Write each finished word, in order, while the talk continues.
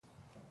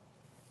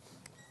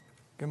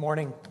Good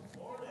morning.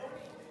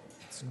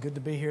 It's good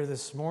to be here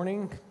this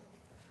morning.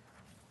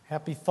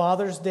 Happy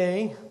Father's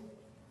Day.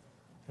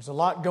 There's a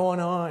lot going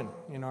on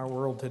in our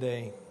world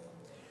today.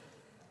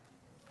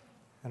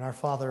 And our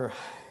Father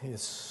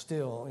is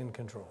still in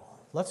control.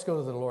 Let's go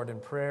to the Lord in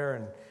prayer,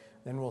 and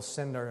then we'll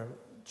send our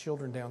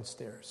children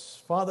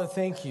downstairs. Father,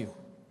 thank you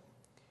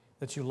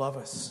that you love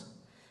us.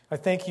 I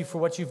thank you for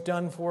what you've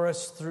done for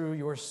us through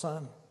your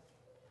Son.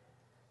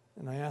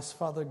 And I ask,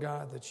 Father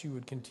God, that you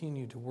would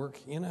continue to work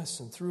in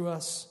us and through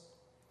us.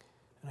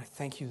 And I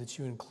thank you that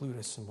you include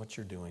us in what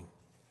you're doing.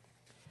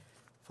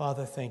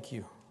 Father, thank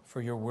you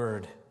for your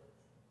word.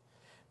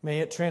 May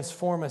it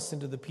transform us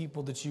into the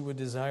people that you would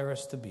desire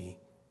us to be.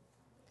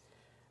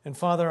 And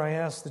Father, I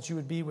ask that you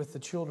would be with the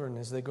children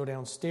as they go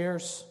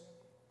downstairs,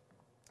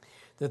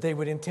 that they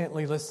would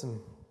intently listen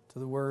to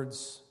the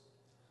words,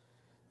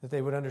 that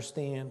they would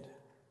understand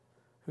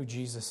who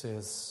Jesus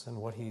is and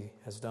what he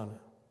has done.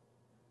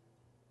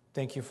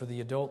 Thank you for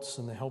the adults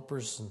and the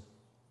helpers. And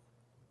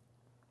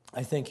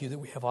I thank you that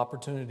we have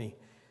opportunity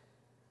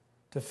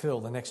to fill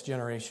the next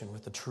generation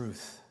with the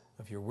truth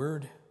of your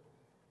word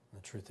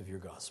and the truth of your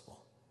gospel.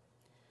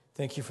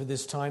 Thank you for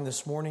this time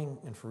this morning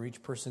and for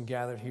each person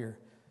gathered here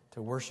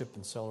to worship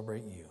and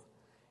celebrate you.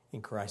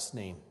 In Christ's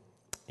name,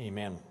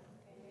 amen.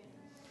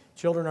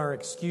 Children are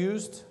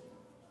excused.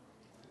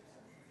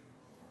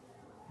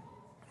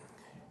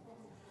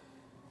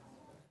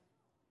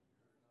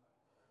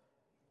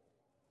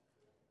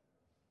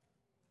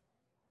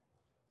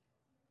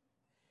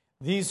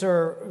 These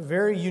are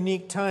very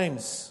unique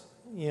times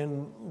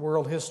in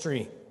world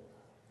history.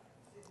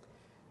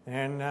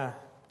 And I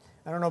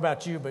don't know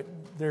about you, but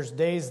there's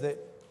days that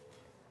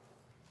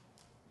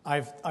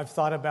I've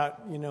thought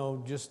about,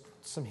 just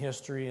some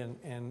history,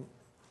 and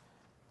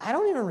I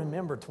don't even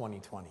remember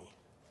 2020.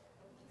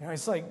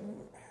 It's like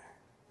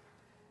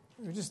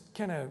we're just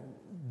kind of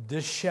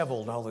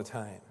disheveled all the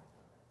time.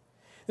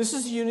 This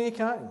is a unique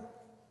time.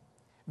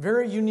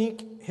 Very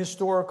unique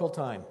historical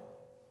time.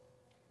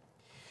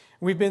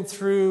 We've been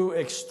through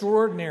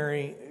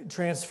extraordinary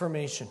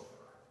transformation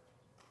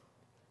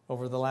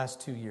over the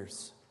last 2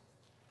 years.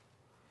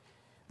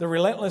 The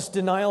relentless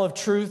denial of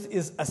truth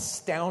is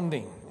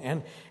astounding,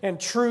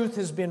 and truth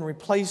has been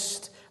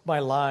replaced by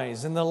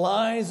lies, and the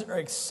lies are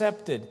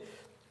accepted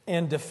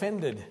and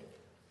defended.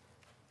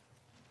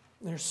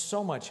 There's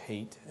so much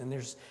hate, and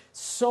there's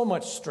so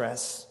much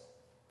stress,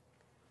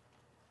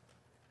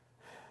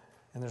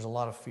 and there's a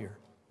lot of fear.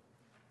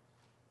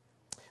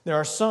 There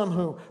are some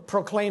who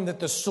proclaim that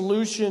the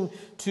solution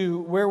to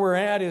where we're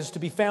at is to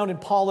be found in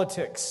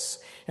politics.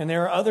 And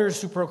there are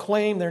others who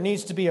proclaim there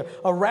needs to be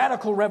a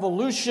radical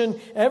revolution.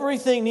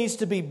 Everything needs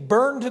to be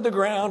burned to the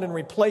ground and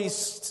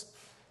replaced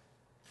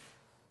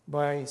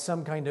by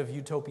some kind of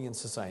utopian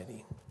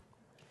society.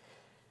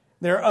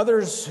 There are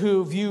others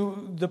who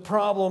view the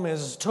problem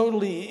as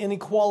totally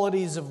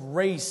inequalities of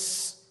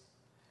race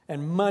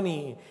and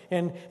money,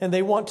 and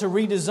they want to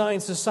redesign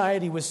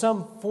society with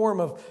some form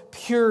of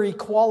pure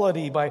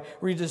equality by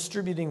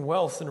redistributing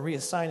wealth and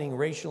reassigning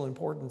racial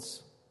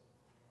importance.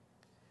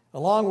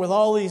 Along with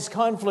all these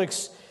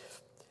conflicts,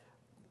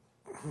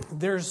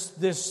 there's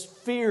this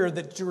fear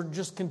that you're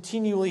just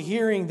continually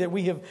hearing that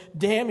we have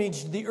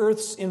damaged the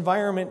earth's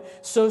environment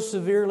so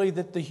severely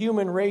that the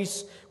human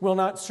race will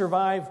not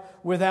survive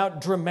without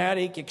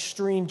dramatic,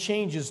 extreme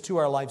changes to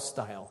our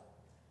lifestyle.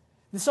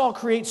 This all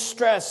creates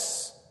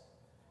stress.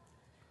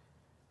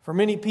 For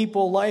many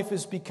people, life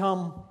has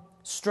become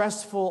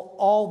stressful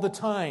all the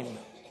time.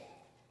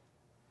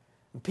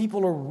 And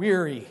people are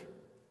weary.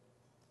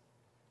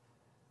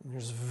 And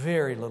there's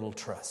very little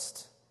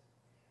trust.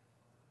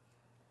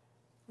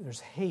 There's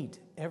hate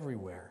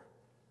everywhere.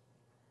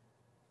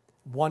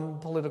 One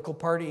political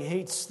party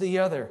hates the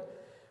other.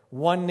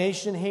 One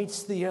nation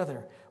hates the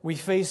other. We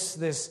face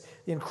this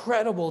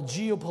incredible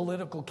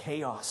geopolitical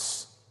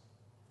chaos.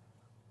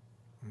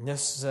 And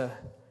this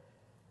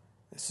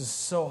is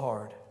so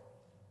hard.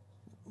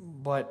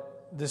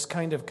 But this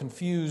kind of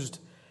confused,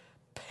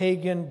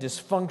 pagan,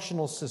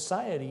 dysfunctional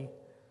society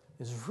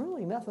is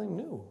really nothing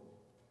new.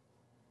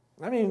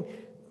 I mean,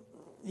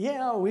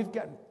 yeah, we've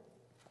got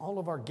all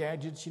of our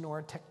gadgets,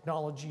 our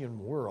technology, and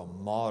we're a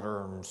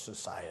modern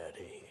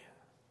society.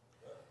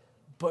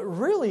 But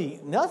really,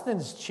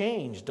 nothing's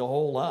changed a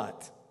whole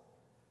lot.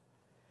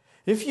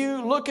 If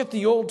you look at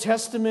the Old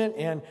Testament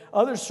and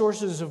other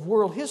sources of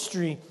world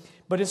history,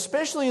 but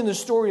especially in the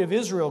story of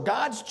Israel,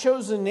 God's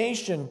chosen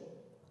nation,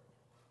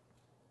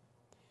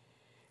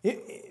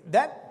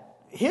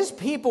 his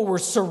people were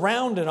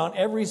surrounded on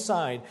every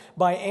side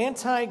by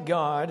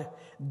anti-God,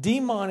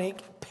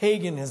 demonic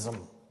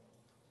paganism.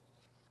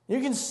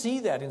 You can see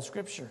that in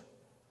Scripture.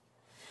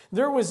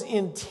 There was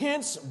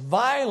intense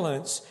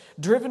violence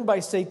driven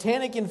by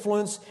satanic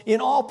influence in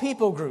all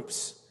people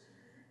groups.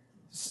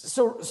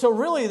 So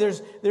really, there's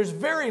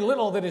very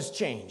little that has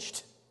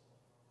changed.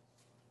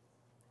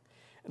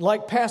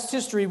 Like past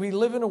history, we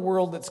live in a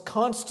world that's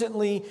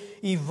constantly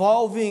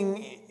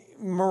evolving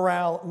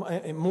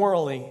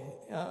morally,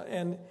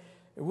 and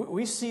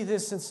we see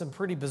this in some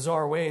pretty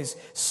bizarre ways.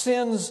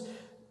 Sins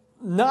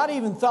not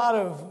even thought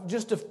of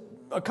just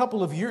a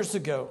couple of years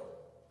ago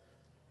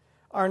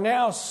are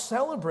now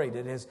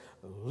celebrated as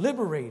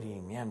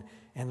liberating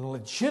and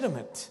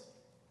legitimate.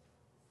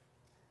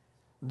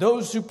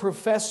 Those who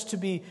profess to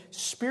be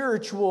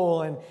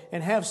spiritual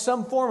and have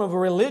some form of a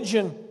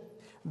religion,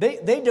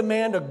 they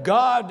demand a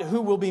God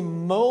who will be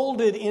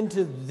molded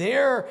into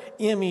their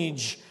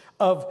image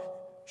of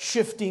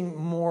shifting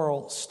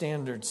moral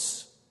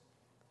standards.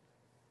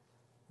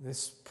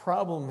 This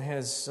problem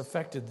has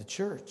affected the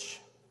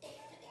church,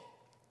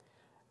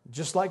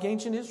 just like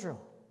ancient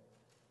Israel.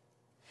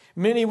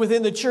 Many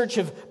within the church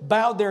have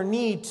bowed their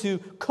knee to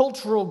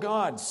cultural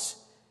gods.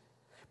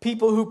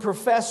 People who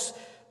profess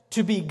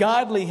to be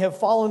godly have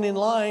fallen in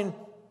line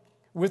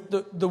with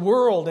the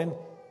world,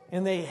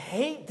 and they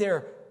hate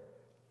their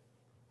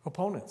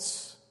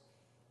opponents.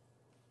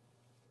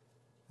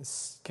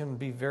 This can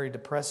be very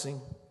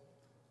depressing.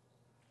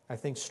 I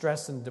think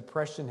stress and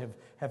depression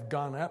have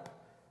gone up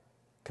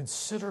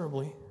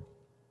considerably.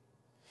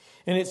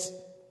 And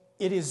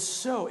it is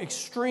so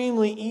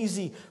extremely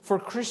easy for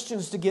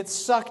Christians to get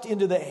sucked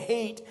into the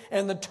hate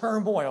and the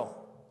turmoil.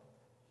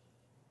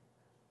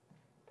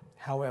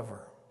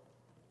 However,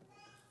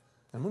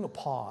 I'm going to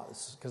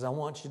pause because I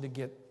want you to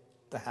get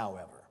the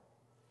however.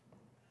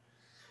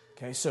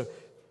 Okay, so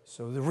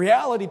the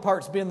reality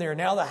part's been there,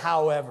 now the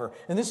however.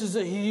 And this is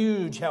a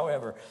huge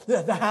however.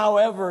 The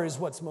however is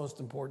what's most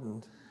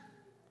important.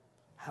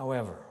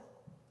 However,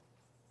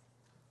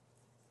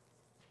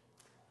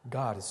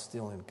 God is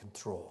still in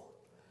control.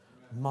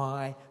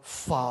 My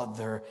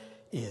Father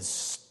is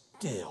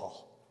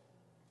still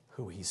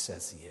who He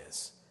says He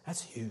is.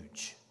 That's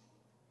huge.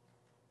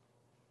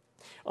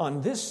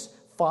 On this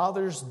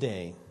Father's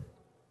Day,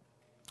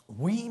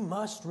 we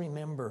must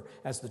remember,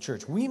 as the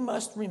church, we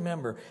must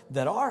remember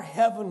that our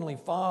Heavenly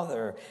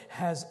Father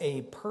has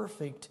a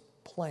perfect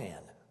plan.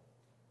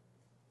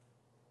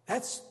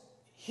 That's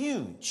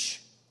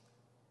huge.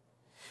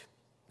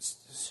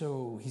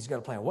 So He's got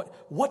a plan.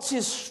 What's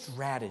His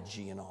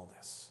strategy in all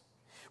this?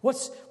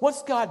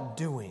 What's God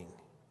doing?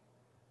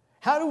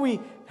 How do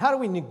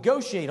we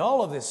negotiate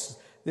all of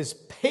this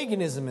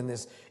paganism and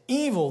this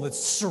evil that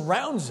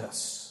surrounds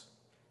us?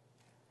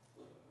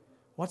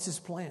 What's His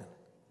plan?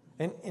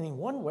 And in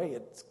one way,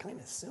 it's kind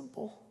of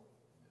simple.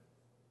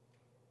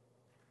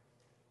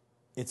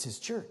 It's His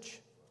church.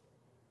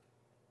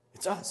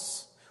 It's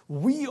us.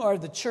 We are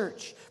the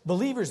church.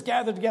 Believers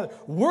gathered together.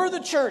 We're the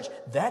church.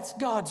 That's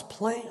God's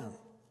plan.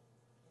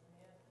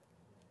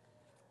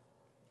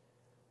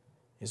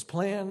 His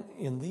plan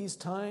in these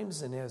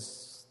times and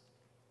as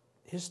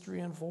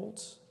history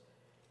unfolds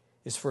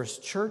is for His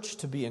church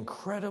to be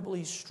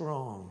incredibly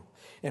strong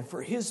and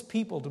for His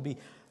people to be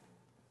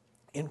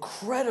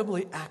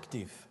incredibly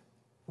active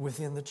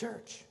within the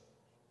church.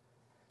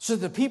 So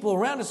the people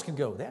around us can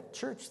go, that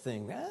church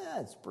thing,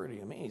 that's pretty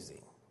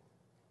amazing.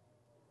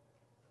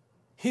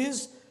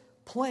 His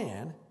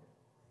plan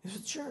is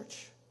the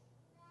church.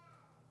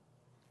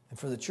 And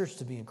for the church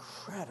to be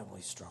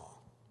incredibly strong.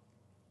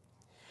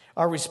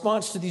 Our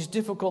response to these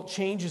difficult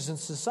changes in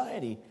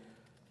society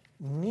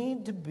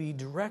need to be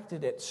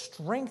directed at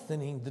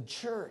strengthening the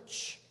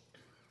church.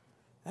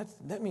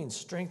 That means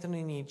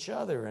strengthening each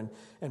other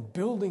and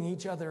building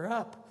each other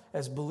up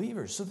as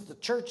believers so that the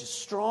church is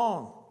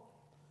strong.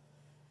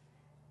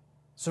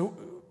 So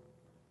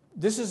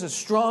this is a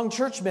strong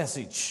church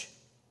message.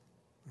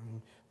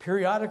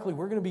 Periodically,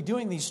 we're going to be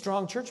doing these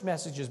strong church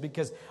messages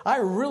because I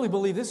really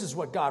believe this is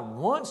what God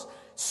wants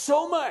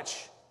so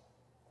much.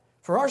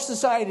 For our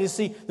society to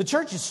see the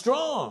church is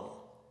strong.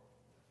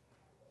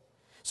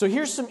 So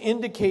here's some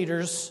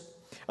indicators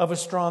of a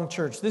strong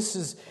church. This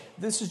is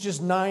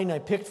just 9 I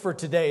picked for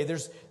today.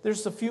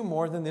 There's a few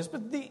more than this,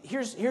 but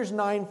here's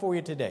 9 for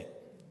you today.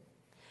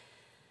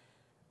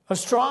 A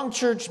strong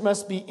church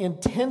must be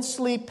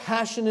intensely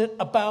passionate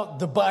about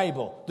the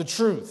Bible, the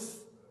truth.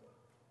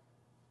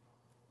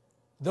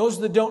 Those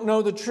that don't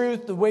know the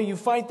truth, the way you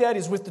fight that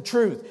is with the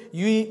truth.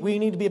 We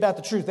need to be about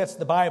the truth. That's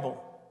the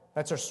Bible.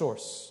 That's our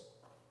source.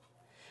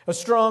 A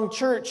strong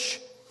church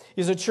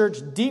is a church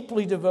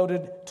deeply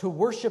devoted to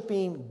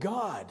worshiping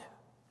God.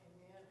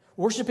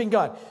 Worshiping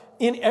God.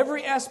 In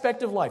every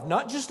aspect of life,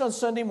 not just on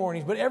Sunday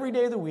mornings, but every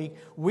day of the week,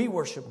 we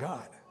worship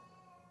God.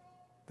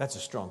 That's a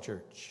strong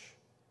church.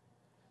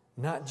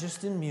 Not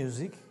just in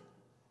music,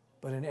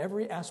 but in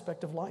every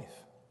aspect of life.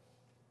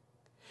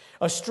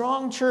 A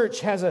strong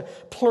church has a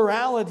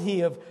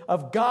plurality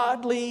of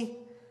godly,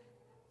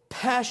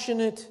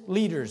 passionate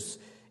leaders.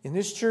 In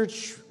this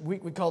church, we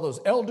call those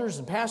elders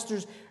and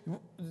pastors.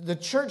 The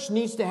church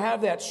needs to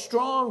have that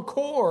strong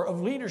core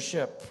of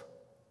leadership.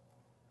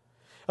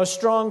 A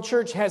strong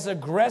church has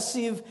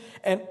aggressive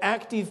and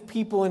active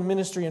people in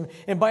ministry.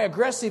 And by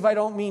aggressive, I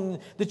don't mean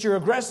that you're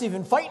aggressive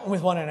in fighting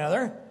with one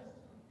another.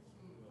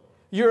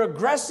 You're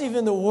aggressive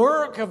in the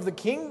work of the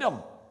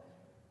kingdom.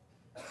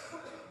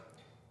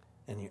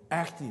 And you're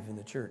active in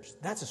the church.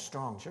 That's a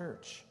strong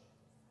church.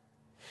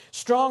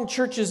 Strong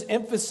churches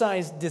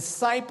emphasize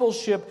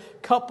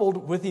discipleship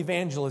coupled with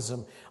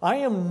evangelism. I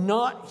am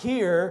not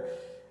here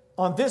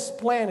on this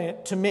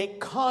planet to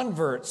make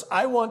converts.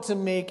 I want to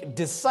make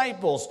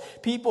disciples,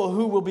 people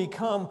who will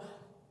become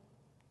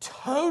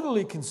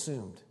totally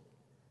consumed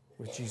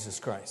with Jesus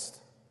Christ.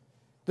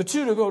 The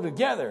two to go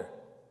together,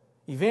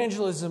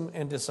 evangelism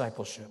and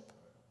discipleship.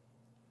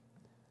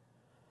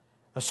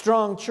 A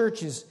strong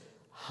church is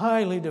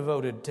highly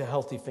devoted to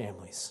healthy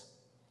families.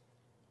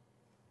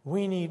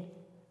 We need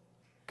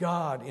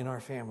God in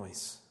our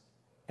families,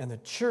 and the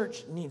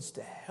church needs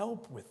to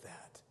help with that.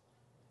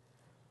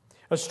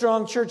 A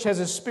strong church has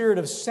a spirit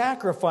of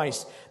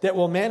sacrifice that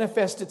will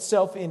manifest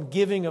itself in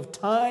giving of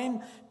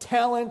time,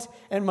 talent,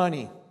 and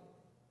money.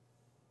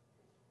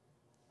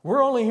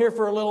 We're only here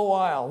for a little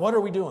while. What are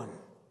we doing?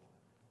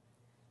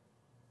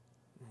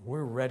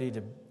 We're ready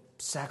to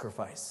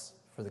sacrifice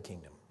for the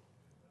kingdom.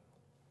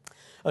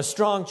 A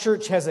strong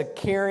church has a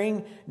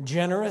caring,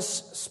 generous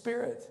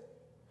spirit,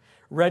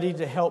 ready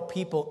to help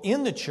people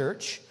in the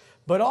church,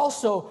 but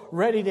also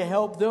ready to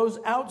help those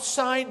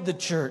outside the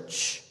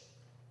church.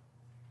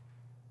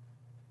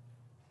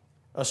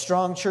 A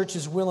strong church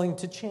is willing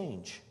to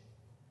change.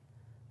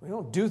 We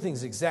don't do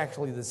things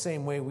exactly the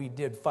same way we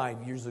did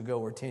 5 years ago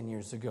or 10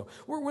 years ago.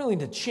 We're willing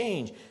to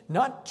change,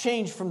 not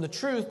change from the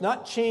truth,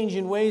 not change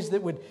in ways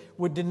that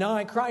would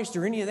deny Christ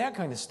or any of that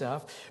kind of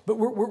stuff, but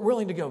we're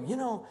willing to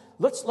go,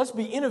 let's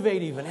be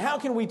innovative, and how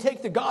can we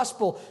take the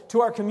gospel to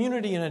our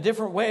community in a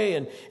different way,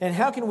 and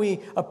how can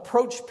we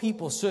approach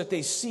people so that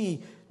they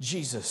see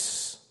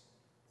Jesus?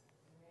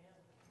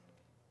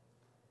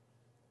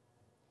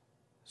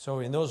 So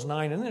in those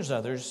 9, and there's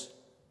others,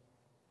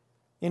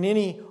 in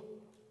any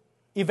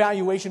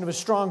evaluation of a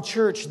strong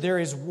church, there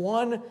is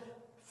one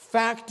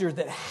factor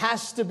that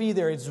has to be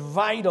there. It's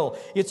vital.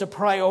 It's a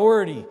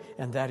priority,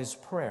 and that is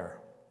prayer.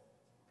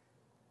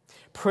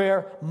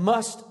 Prayer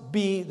must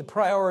be the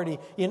priority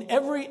in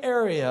every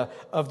area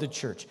of the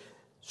church.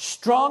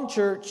 Strong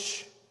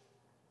church,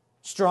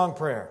 strong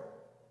prayer.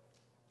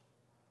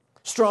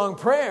 Strong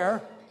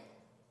prayer,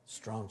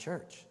 strong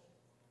church.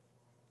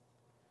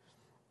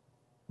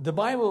 The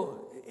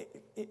Bible,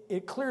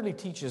 it clearly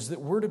teaches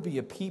that we're to be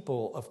a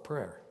people of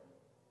prayer.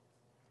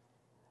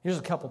 Here's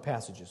a couple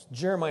passages.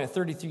 Jeremiah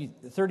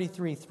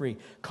 33:3.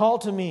 Call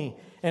to me,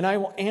 and I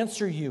will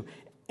answer you,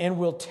 and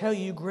will tell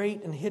you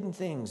great and hidden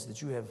things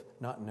that you have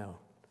not known.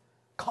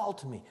 Call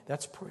to me.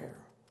 That's prayer.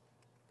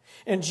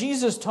 And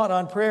Jesus taught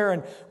on prayer,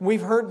 and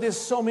we've heard this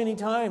so many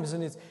times,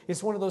 and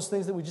it's one of those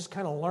things that we just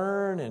kind of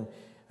learn, and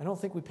I don't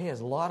think we pay a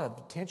lot of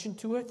attention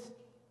to it.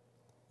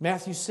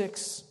 Matthew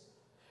 6.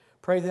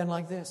 Pray then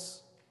like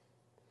this.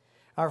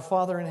 Our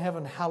Father in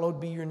heaven,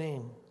 hallowed be your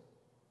name.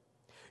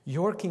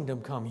 Your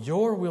kingdom come,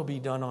 your will be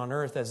done on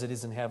earth as it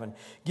is in heaven.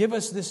 Give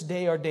us this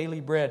day our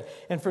daily bread,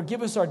 and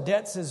forgive us our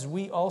debts as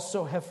we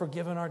also have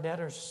forgiven our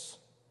debtors.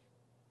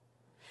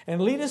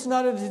 And lead us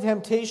not into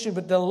temptation,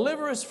 but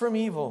deliver us from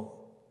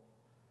evil.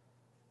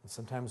 And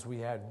sometimes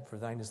we add, for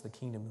thine is the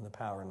kingdom and the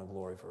power and the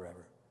glory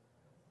forever.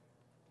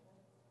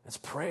 That's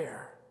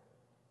prayer.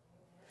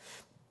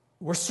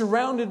 We're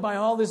surrounded by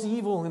all this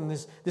evil and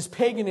this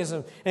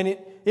paganism, and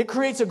it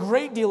creates a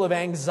great deal of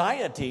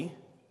anxiety.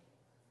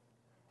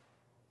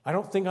 I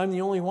don't think I'm the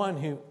only one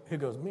who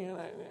goes, man,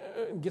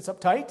 gets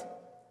uptight.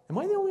 Am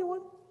I the only one?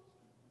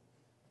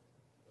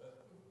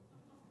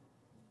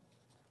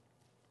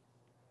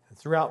 And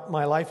throughout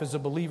my life as a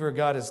believer,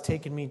 God has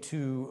taken me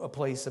to a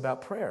place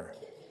about prayer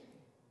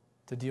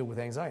to deal with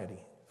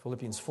anxiety.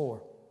 Philippians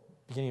 4,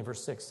 beginning of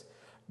verse 6.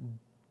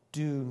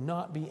 Do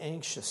not be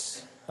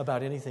anxious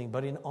about anything,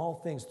 but in all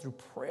things through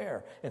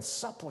prayer and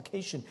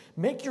supplication,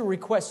 make your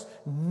requests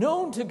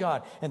known to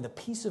God, and the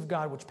peace of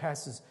God which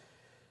passes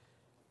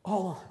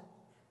all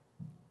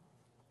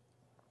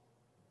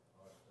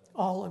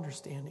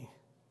understanding.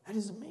 That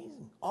is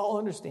amazing. All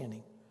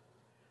understanding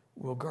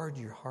will guard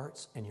your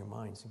hearts and your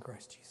minds in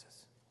Christ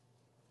Jesus.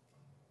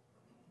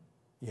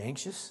 You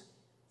anxious?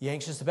 You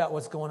anxious about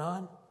what's going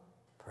on?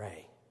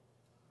 Pray.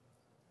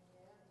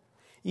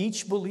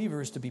 Each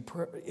believer is to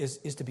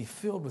be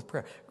filled with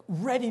prayer,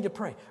 ready to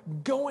pray,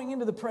 going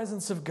into the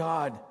presence of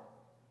God.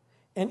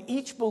 And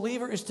each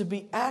believer is to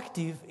be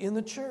active in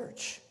the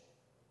church.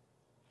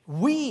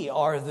 We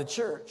are the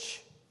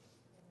church.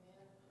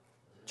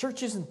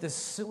 Church isn't this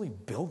silly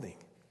building.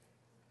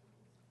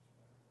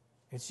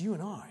 It's you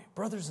and I,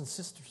 brothers and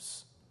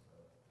sisters,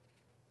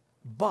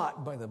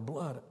 bought by the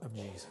blood of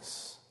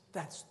Jesus.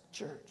 That's the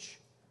church.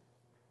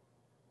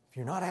 If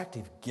you're not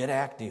active, get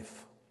active.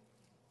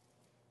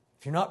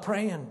 If you're not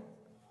praying,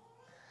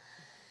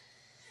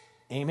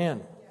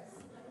 amen.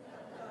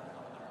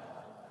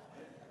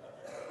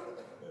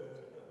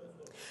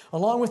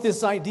 Along with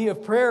this idea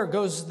of prayer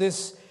goes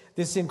this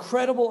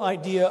incredible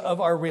idea of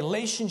our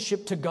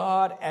relationship to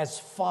God as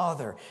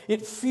Father.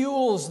 It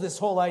fuels this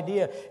whole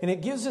idea, and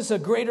it gives us a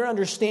greater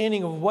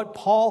understanding of what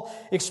Paul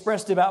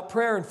expressed about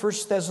prayer in 1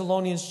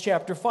 Thessalonians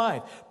chapter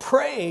 5.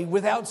 Pray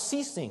without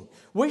ceasing.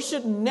 We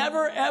should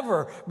never,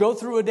 ever go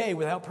through a day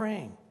without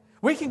praying.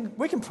 We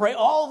can pray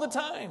all the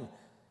time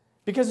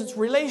because it's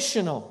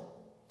relational.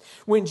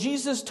 When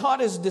Jesus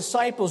taught his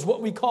disciples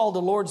what we call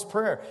the Lord's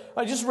Prayer,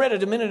 I just read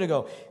it a minute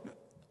ago.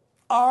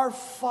 Our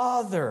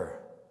Father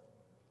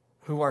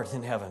who art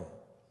in heaven.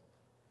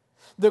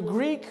 The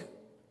Greek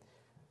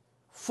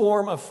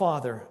form of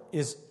father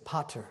is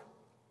pater.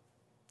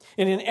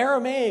 And in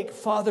Aramaic,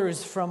 father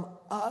is from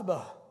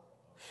Abba.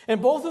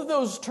 And both of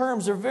those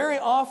terms are very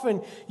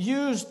often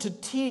used to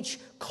teach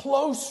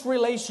close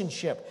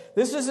relationship.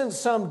 This isn't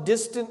some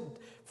distant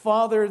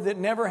father that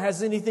never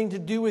has anything to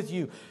do with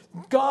you.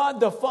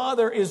 God the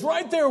Father is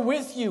right there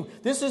with you.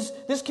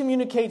 This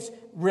communicates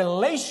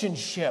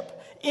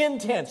relationship,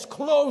 intense,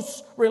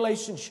 close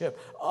relationship.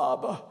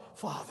 Abba,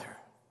 Father,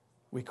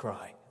 we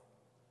cry.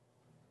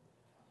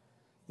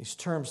 These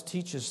terms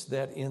teach us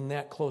that in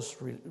that close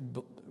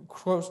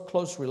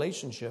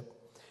relationship,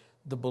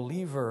 the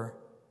believer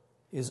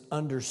is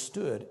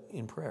understood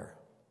in prayer.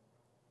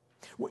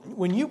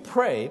 When you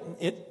pray,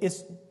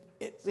 it's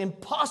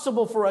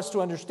impossible for us to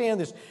understand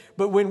this,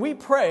 but when we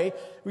pray,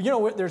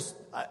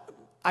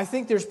 I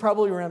think there's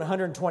probably around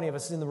 120 of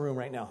us in the room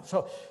right now.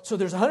 So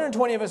there's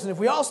 120 of us, and if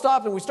we all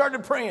stopped and we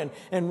started praying,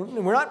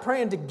 and we're not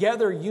praying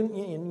together,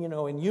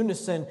 in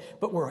unison,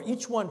 but we're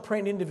each one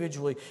praying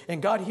individually,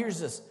 and God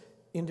hears us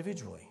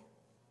individually.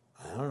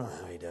 I don't know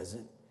how He does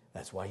it.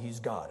 That's why He's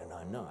God and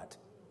I'm not.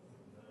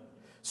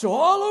 So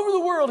all over the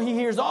world, He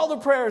hears all the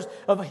prayers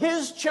of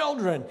His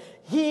children.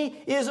 He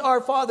is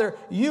our Father.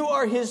 You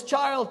are His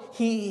child.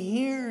 He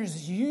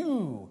hears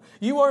you.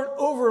 You aren't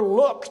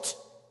overlooked.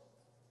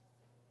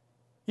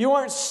 You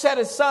aren't set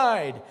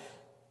aside.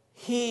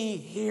 He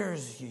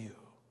hears you.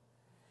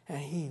 And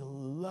He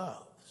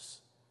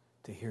loves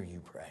to hear you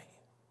pray.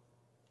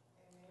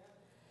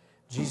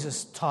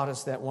 Jesus taught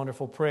us that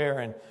wonderful prayer,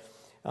 and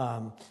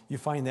you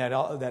find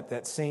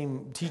that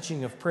same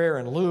teaching of prayer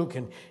in Luke,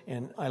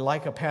 and I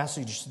like a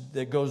passage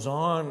that goes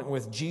on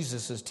with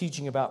Jesus'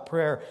 teaching about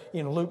prayer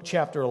in Luke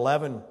chapter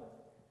 11,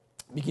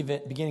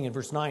 beginning in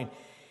verse 9.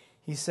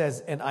 He says,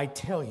 "And I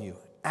tell you,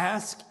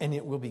 ask and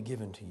it will be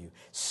given to you.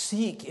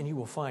 Seek and you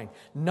will find.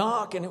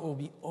 Knock and it will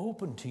be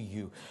open to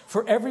you.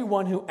 For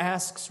everyone who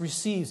asks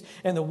receives,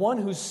 and the one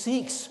who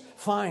seeks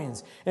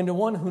finds, and the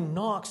one who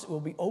knocks it will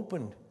be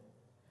opened.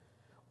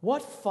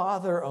 What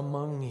father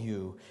among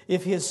you,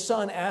 if his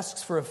son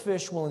asks for a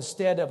fish, will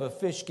instead of a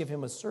fish give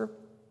him a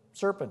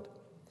serpent?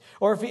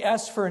 Or if he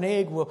asks for an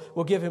egg,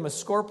 will give him a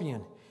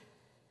scorpion?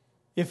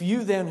 If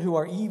you then, who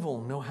are evil,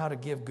 know how to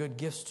give good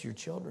gifts to your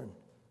children,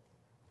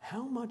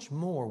 how much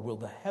more will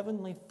the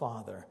Heavenly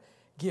Father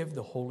give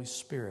the Holy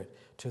Spirit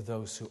to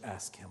those who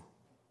ask Him?"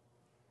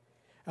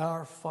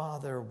 Our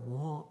Father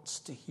wants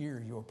to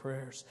hear your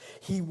prayers.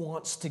 He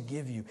wants to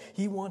give you.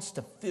 He wants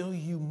to fill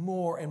you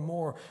more and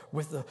more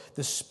with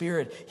the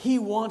Spirit. He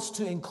wants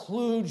to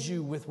include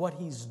you with what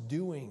He's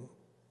doing.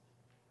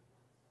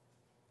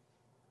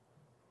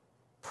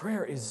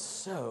 Prayer is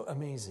so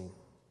amazing,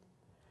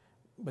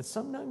 but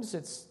sometimes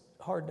it's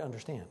hard to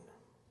understand.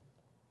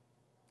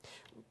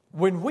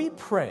 When we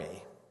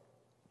pray,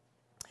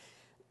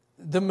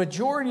 the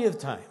majority of the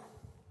time,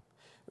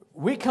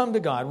 we come to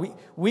God.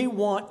 We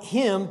want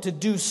Him to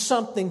do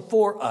something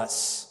for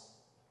us.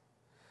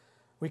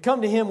 We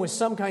come to Him with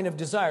some kind of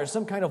desire,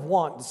 some kind of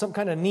want, some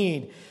kind of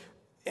need.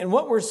 And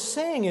what we're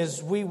saying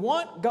is we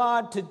want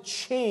God to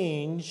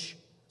change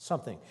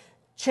something.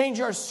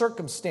 Change our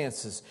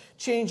circumstances,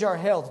 change our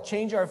health,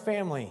 change our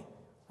family,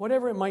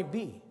 whatever it might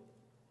be.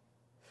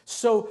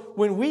 So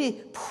when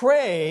we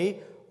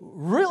pray,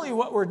 really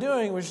what we're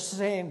doing, we're just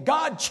saying,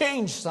 God,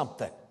 change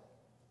something.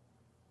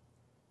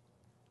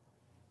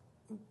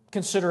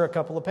 Consider a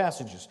couple of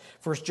passages.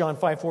 1 John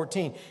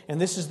 5:14. "And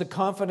this is the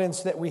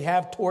confidence that we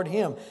have toward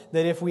Him,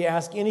 that if we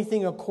ask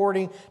anything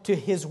according to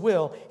His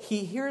will,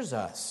 He hears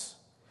us."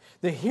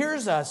 The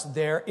 "hears us"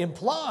 there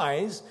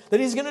implies that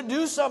He's going to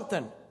do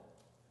something.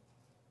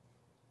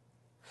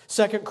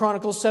 2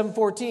 Chronicles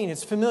 7:14,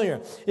 it's familiar.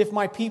 "If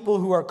my people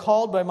who are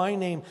called by my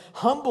name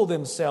humble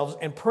themselves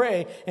and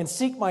pray and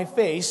seek my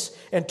face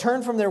and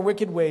turn from their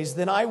wicked ways,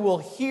 then I will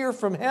hear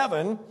from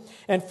heaven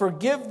and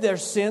forgive their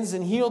sins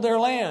and heal their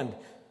land."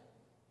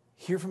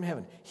 Hear from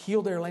heaven,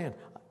 heal their land,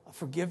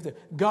 forgive them.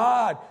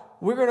 God,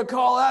 we're going to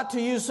call out to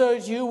you so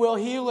that you will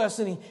heal us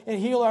and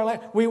heal our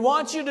land. We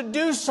want you to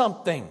do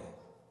something.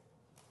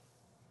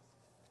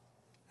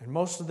 And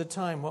most of the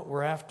time, what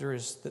we're after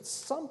is that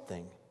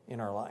something in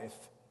our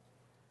life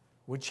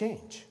would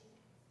change.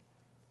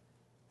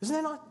 Isn't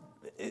that not?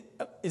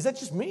 Is that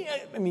just me?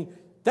 I mean,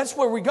 that's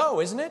where we go,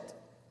 isn't it?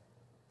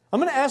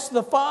 I'm going to ask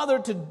the Father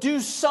to do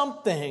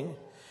something,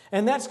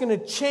 and that's going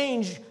to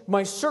change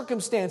my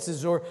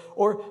circumstances or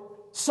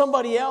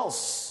somebody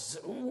else.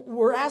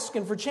 We're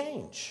asking for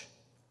change.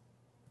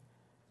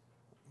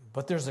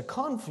 But there's a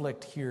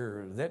conflict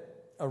here that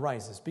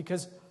arises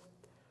because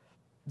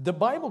the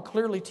Bible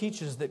clearly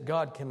teaches that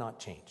God cannot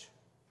change.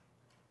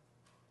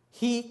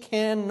 He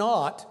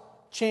cannot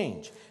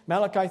change.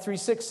 Malachi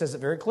 3:6 says it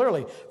very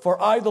clearly.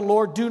 "For I, the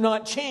Lord, do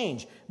not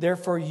change.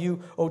 Therefore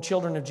you, O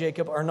children of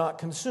Jacob, are not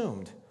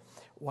consumed."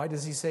 Why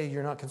does He say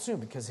you're not consumed?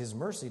 Because His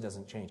mercy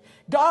doesn't change.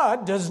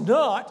 God does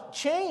not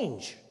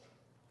change.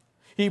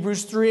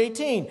 Hebrews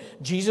 3:18,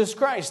 Jesus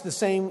Christ, the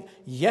same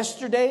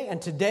yesterday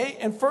and today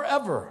and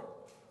forever.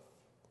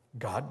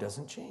 God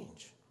doesn't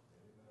change.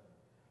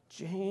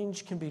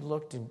 Change can be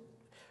looked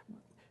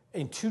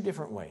in two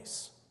different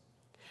ways.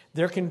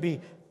 There can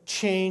be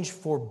change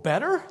for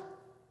better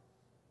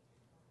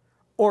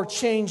or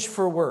change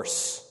for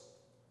worse.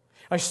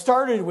 I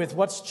started with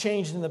what's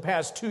changed in the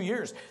past 2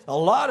 years. A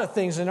lot of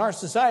things in our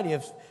society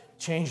have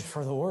changed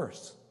for the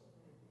worse.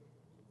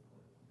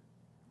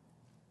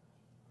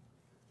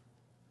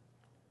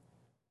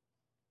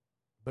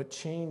 But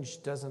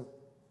change doesn't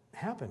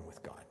happen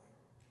with God.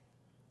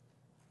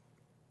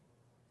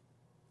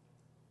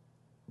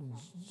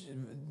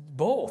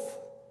 Both,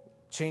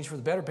 change for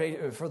the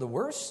better, for the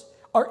worse,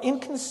 are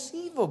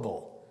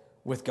inconceivable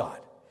with God.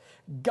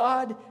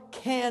 God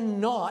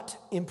cannot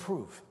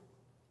improve.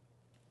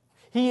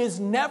 He is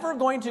never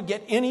going to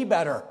get any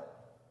better.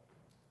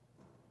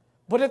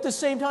 But at the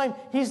same time,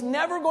 He's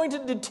never going to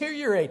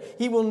deteriorate.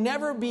 He will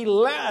never be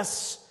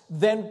less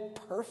than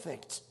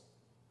perfect.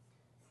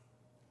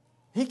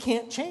 He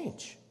can't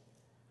change.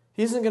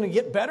 He isn't going to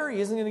get better. He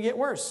isn't going to get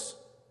worse.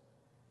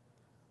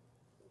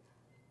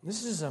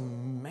 This is a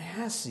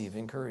massive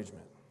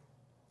encouragement.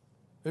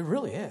 It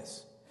really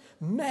is.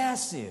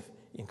 Massive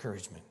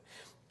encouragement.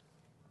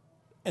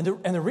 And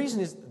the reason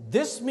is,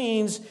 this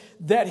means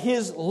that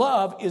His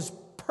love is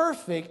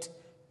perfect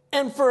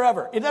and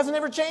forever. It doesn't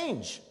ever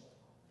change.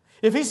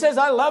 If He says,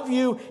 I love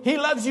you, He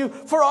loves you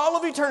for all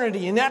of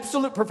eternity in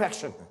absolute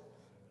perfection.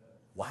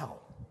 Wow.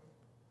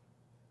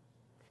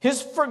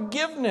 His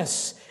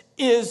forgiveness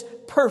is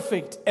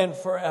perfect and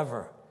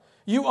forever.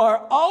 You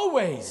are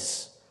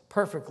always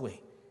perfectly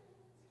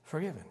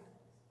forgiven.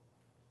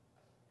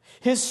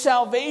 His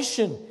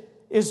salvation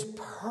is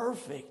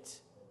perfect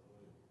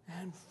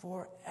and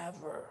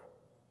forever.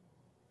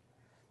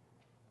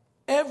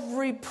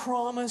 Every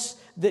promise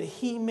that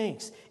He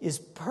makes is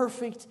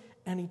perfect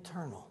and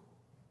eternal.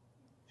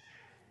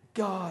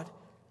 God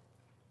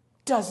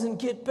doesn't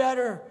get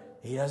better.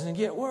 He doesn't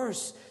get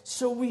worse.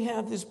 So we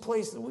have this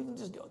place that we can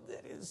just go,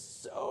 that is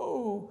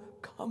so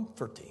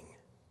comforting.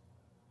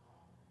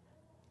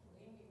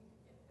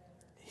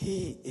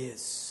 He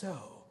is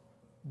so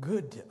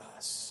good to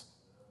us.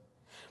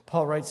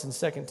 Paul writes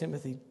in 2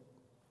 Timothy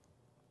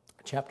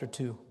chapter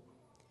 2,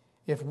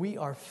 if we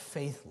are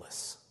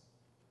faithless,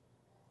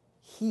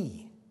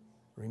 He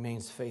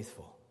remains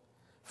faithful,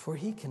 for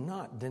He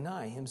cannot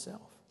deny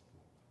Himself.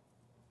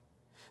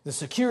 The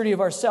security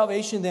of our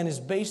salvation then is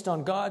based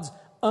on God's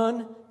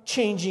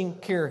unchanging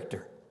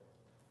character.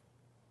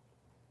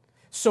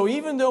 So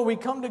even though we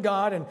come to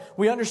God and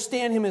we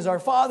understand Him as our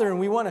Father and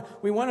we want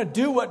to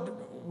do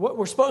what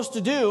we're supposed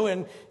to do,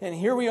 and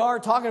here we are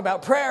talking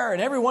about prayer,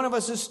 and every one of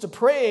us is to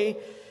pray,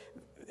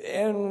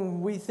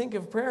 and we think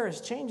of prayer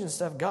as changing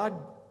stuff, God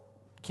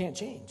can't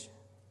change.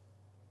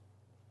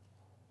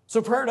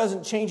 So prayer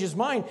doesn't change His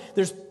mind.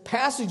 There's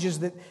passages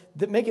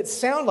that make it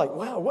sound like,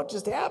 wow, what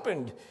just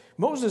happened?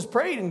 Moses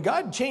prayed and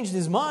God changed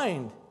his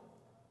mind.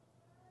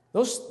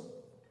 Those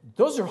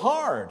are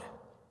hard.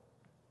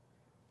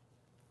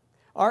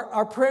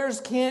 Our prayers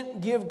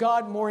can't give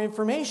God more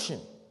information.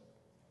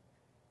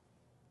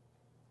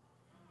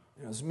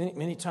 You know,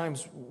 many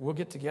times we'll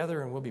get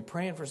together and we'll be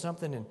praying for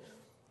something, and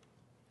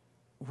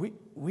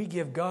we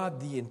give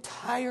God the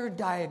entire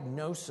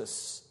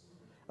diagnosis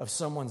of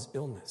someone's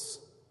illness,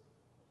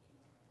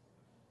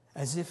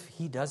 as if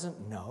He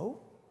doesn't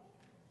know.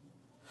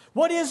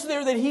 What is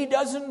there that He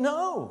doesn't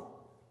know?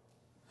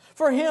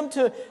 For Him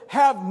to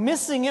have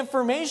missing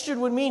information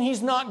would mean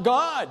He's not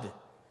God.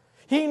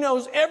 He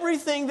knows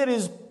everything that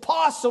is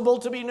possible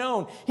to be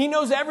known. He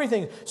knows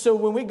everything. So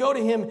when we go to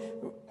Him,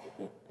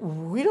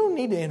 we don't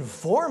need to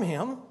inform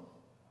Him.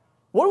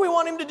 What do we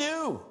want Him to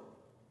do?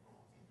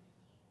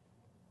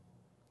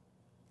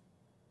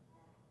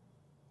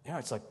 You know,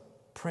 it's like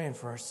praying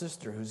for our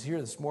sister who's here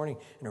this morning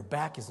and her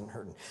back isn't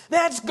hurting.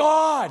 That's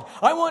God.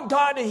 I want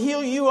God to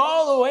heal you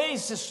all the way,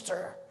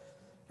 sister.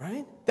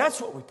 Right?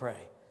 That's what we pray.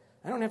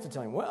 I don't have to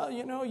tell Him, well,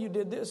 you know, you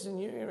did this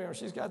and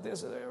she's got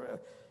this.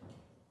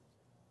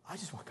 I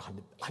just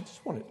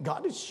want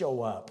God to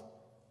show up.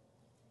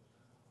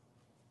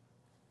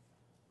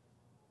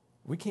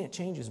 We can't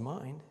change His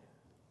mind.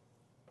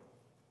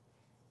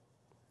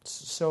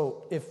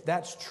 So if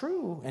that's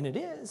true, and it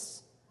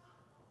is,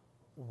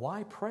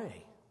 why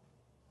pray?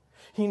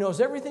 He knows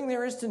everything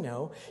there is to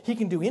know. He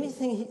can do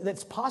anything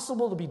that's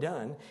possible to be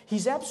done.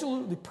 He's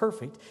absolutely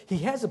perfect. He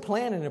has a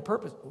plan and a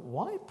purpose.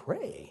 Why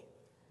pray?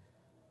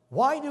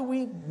 Why do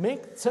we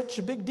make such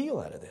a big deal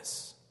out of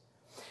this?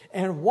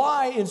 And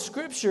why in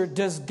Scripture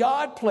does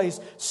God place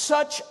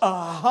such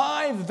a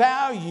high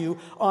value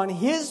on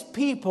His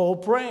people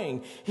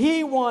praying?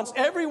 He wants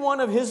every one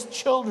of His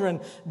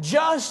children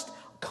just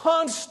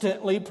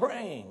constantly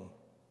praying.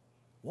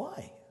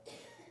 Why?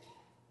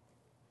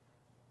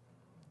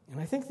 And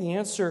I think the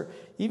answer,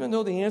 even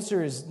though the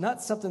answer is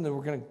not something that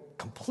we're going to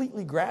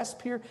completely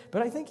grasp here,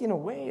 but I think in a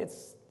way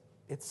it's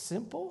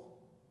simple.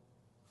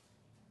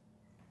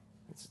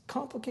 It's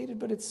complicated,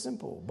 but it's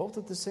simple, both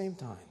at the same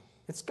time.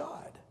 It's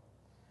God.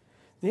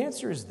 The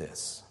answer is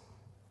this.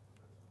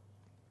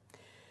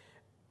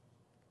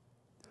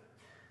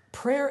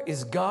 Prayer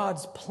is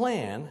God's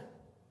plan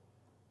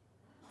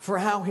for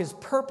how his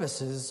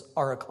purposes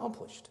are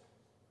accomplished.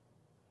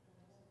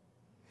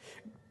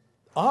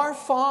 Our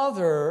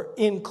Father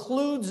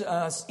includes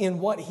us in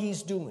what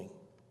he's doing.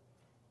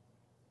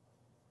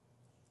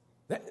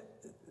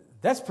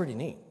 That's pretty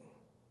neat.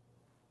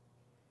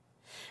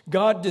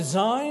 God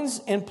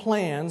designs and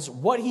plans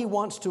what he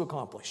wants to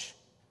accomplish.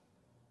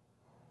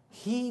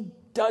 He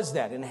does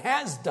that and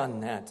has done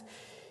that.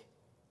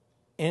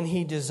 And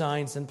he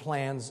designs and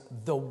plans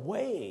the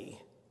way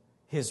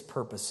his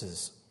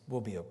purposes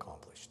will be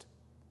accomplished.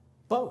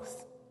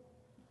 Both.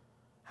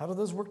 How do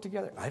those work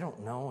together? I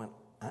don't know. And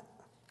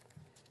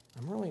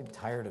I'm really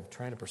tired of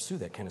trying to pursue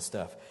that kind of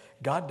stuff.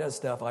 God does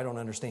stuff I don't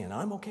understand.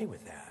 I'm okay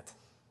with that.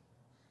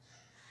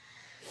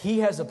 He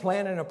has a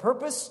plan and a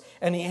purpose,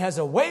 and he has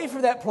a way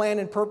for that plan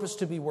and purpose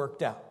to be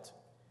worked out.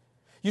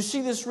 You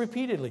see this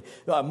repeatedly.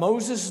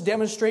 Moses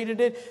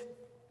demonstrated it.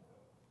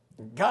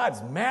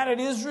 God's mad at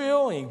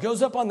Israel, and he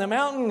goes up on the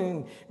mountain,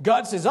 and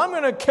God says, I'm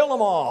going to kill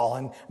them all.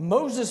 And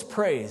Moses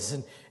prays,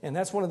 and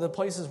that's one of the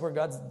places where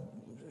God's,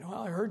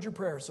 well, I heard your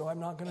prayer, so I'm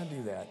not going to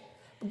do that.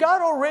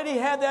 God already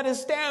had that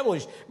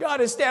established.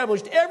 God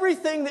established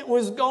everything that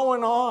was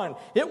going on.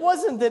 It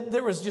wasn't that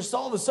there was just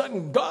all of a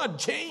sudden God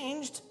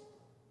changed.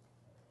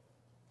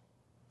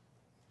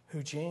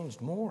 Who changed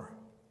more?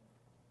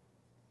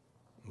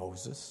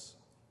 Moses?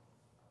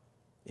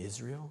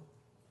 Israel?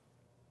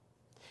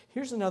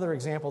 Here's another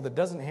example that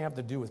doesn't have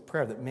to do with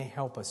prayer that may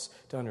help us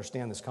to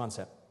understand this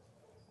concept.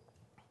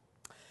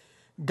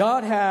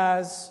 God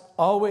has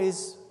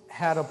always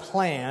had a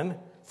plan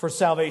for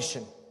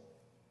salvation.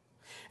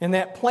 And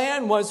that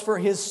plan was for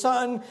his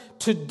Son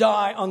to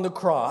die on the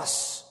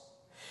cross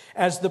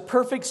as the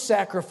perfect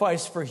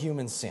sacrifice for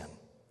human sin.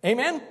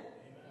 Amen?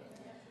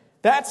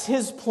 That's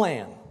his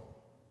plan.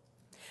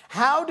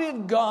 How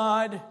did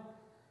God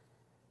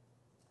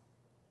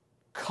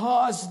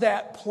cause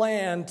that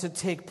plan to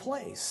take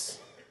place?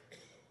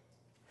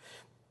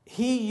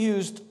 He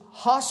used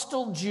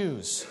hostile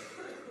Jews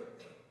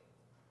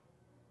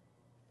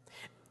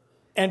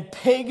and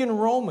pagan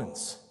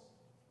Romans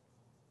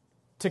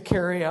to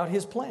carry out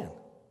his plan.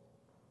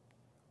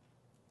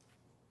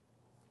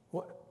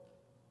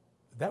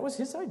 That was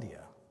his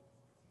idea.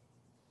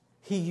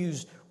 He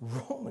used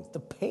Romans, the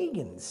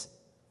pagans,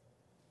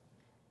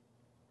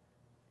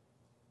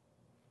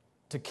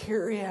 to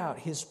carry out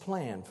his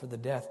plan for the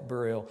death,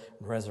 burial,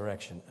 and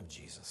resurrection of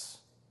Jesus.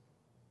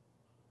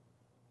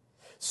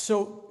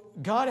 So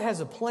God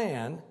has a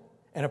plan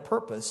and a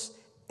purpose,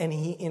 and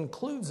he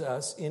includes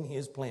us in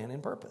his plan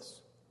and purpose.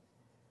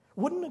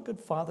 Wouldn't a good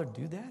father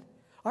do that?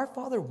 Our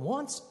Father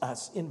wants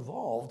us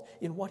involved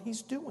in what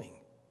he's doing.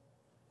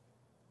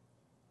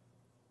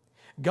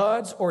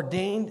 God's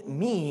ordained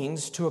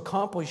means to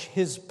accomplish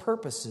his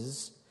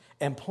purposes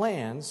and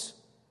plans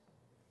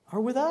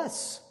are with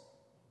us.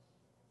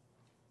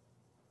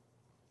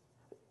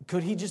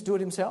 Could he just do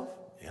it himself?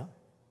 Yeah.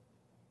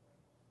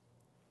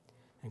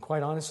 And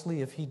quite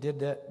honestly, if he did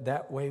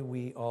that way,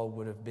 we all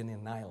would have been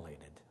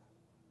annihilated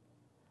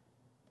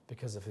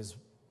because of his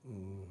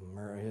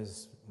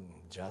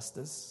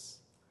justice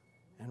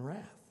and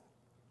wrath.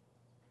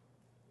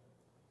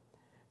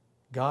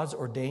 God's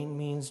ordained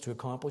means to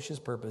accomplish his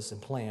purpose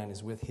and plan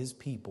is with his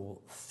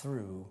people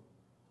through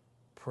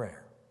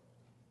prayer.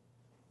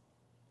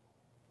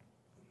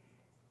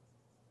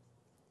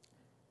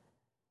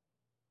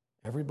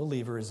 Every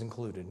believer is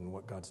included in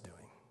what God's doing.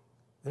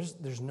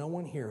 There's no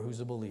one here who's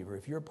a believer.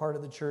 If you're a part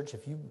of the church,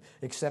 if you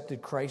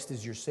accepted Christ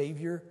as your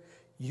Savior,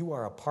 you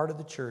are a part of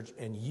the church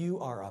and you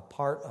are a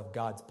part of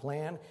God's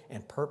plan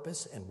and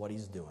purpose and what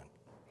he's doing.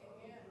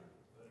 Amen.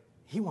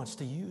 He wants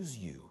to use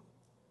you.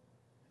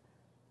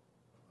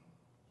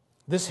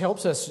 This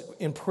helps us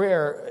in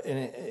prayer, and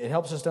it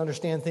helps us to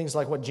understand things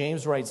like what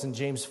James writes in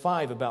James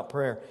 5 about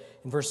prayer.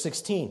 In verse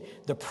 16,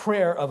 the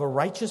prayer of a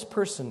righteous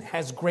person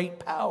has great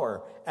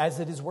power as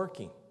it is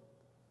working.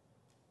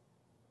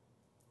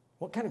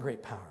 What kind of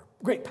great power?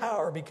 Great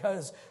power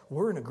because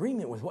we're in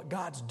agreement with what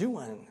God's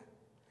doing.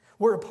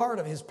 We're a part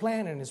of his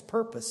plan and his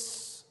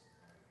purpose.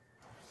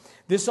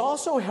 This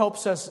also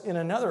helps us in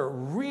another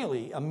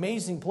really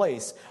amazing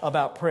place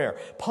about prayer.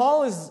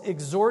 Paul is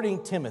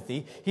exhorting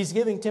Timothy. He's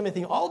giving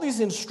Timothy all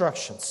these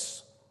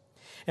instructions.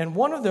 And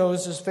one of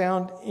those is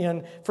found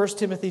in 1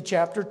 Timothy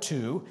chapter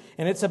 2,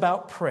 and it's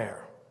about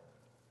prayer.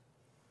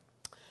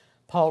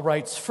 Paul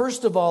writes,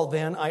 "First of all,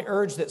 then, I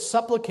urge that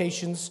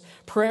supplications,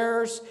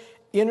 prayers,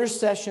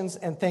 intercessions,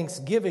 and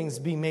thanksgivings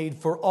be made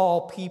for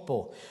all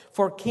people,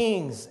 for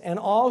kings and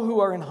all who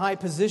are in high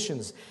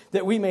positions,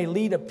 that we may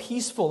lead a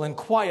peaceful and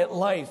quiet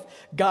life,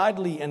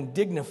 godly and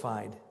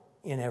dignified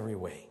in every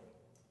way."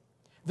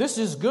 This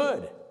is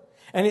good,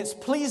 and it's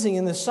pleasing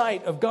in the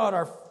sight of God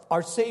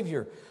our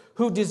Savior,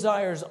 who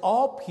desires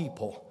all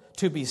people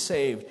to be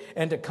saved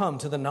and to come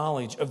to the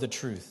knowledge of the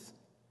truth.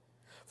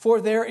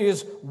 For there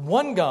is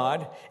one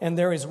God, and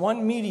there is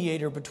one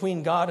mediator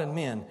between God and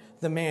men,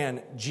 the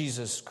man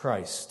Jesus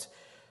Christ,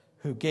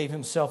 who gave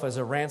himself as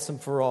a ransom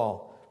for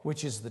all,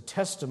 which is the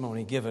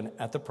testimony given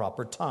at the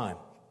proper time.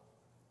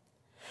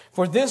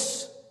 For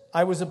this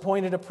I was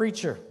appointed a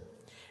preacher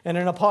and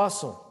an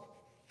apostle.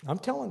 I'm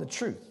telling the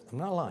truth. I'm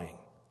not lying.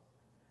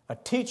 A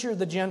teacher of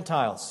the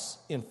Gentiles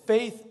in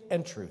faith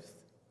and truth.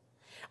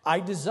 I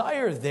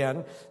desire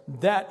then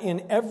that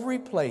in every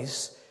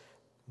place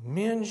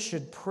men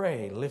should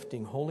pray,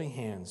 lifting holy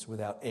hands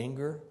without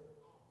anger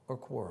or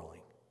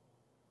quarreling.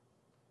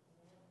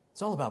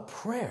 It's all about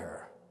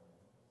prayer.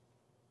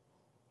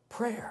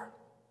 Prayer.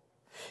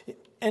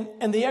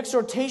 And the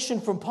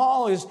exhortation from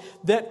Paul is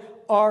that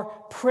our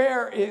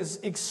prayer is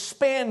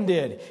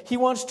expanded. He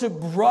wants to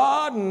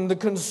broaden the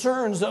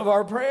concerns of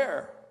our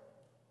prayer.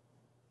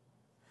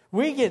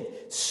 We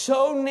get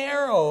so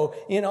narrow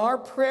in our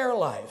prayer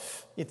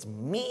life. It's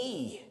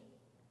me.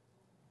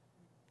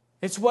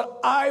 It's what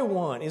I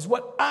want. It's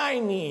what I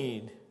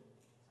need.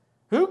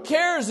 Who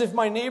cares if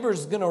my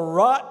neighbor's going to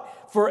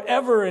rot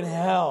forever in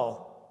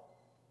hell?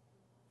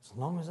 As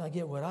long as I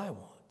get what I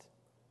want.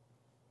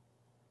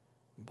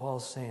 And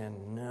Paul's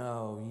saying,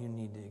 no, you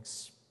need to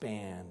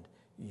expand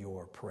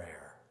your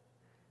prayer.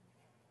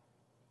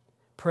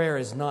 Prayer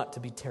is not to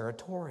be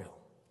territorial.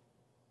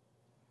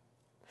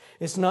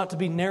 It's not to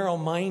be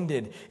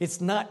narrow-minded.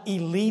 It's not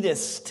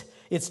elitist.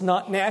 It's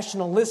not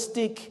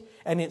nationalistic.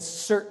 And it's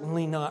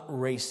certainly not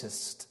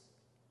racist.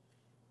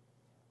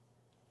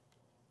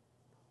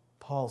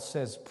 Paul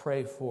says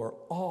pray for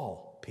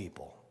all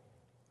people.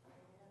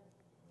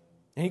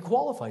 And he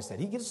qualifies that.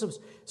 He gives us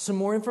some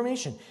more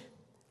information.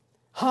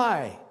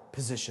 High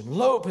position,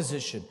 low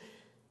position.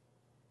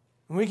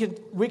 And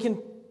we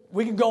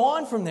can go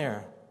on from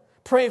there.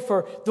 Pray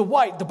for the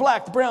white, the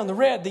black, the brown, the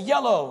red, the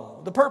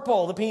yellow, the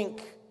purple, the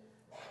pink.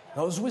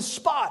 Those with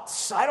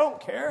spots, I don't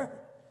care.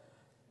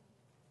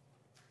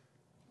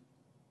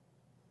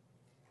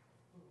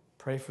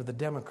 Pray for the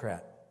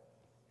Democrat,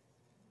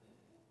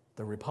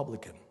 the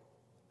Republican.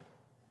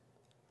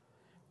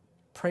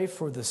 Pray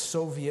for the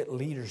Soviet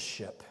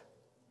leadership.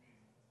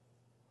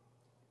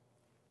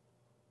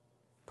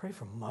 Pray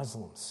for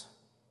Muslims.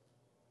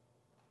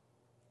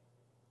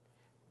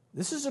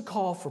 This is a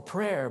call for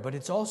prayer, but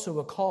it's also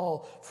a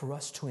call for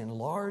us to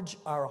enlarge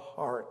our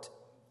heart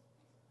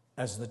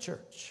as the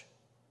church.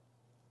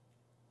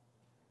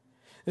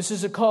 This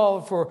is a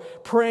call for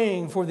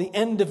praying for the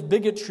end of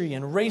bigotry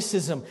and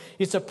racism.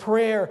 It's a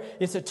prayer,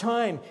 it's a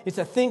time, it's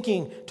a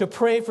thinking to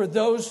pray for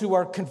those who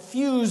are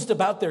confused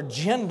about their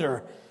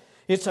gender.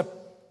 It's a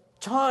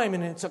time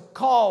and it's a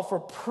call for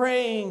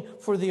praying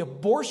for the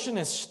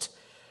abortionist.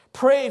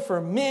 Pray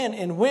for men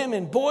and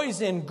women,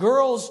 boys and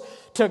girls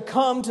to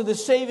come to the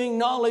saving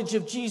knowledge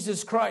of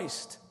Jesus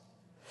Christ.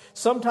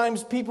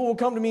 Sometimes people will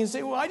come to me and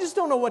say, well, I just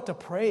don't know what to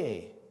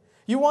pray.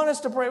 You want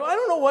us to pray? Well, I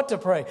don't know what to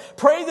pray.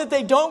 Pray that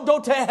they don't go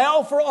to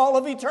hell for all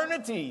of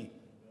eternity.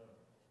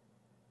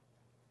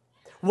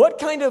 What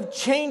kind of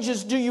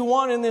changes do you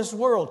want in this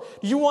world?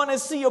 You want to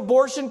see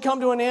abortion come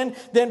to an end?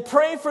 Then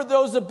pray for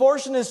those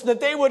abortionists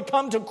that they would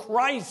come to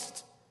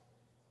Christ.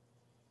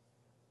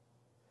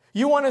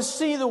 You want to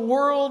see the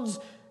world's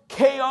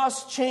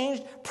chaos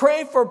changed?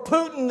 Pray for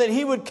Putin that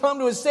he would come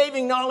to a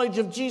saving knowledge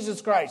of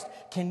Jesus Christ.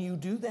 Can you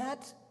do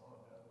that?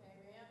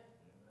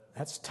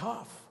 That's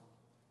tough.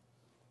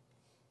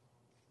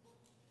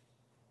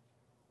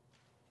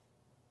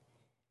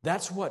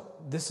 That's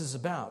what this is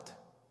about.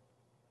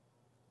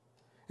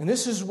 And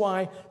this is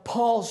why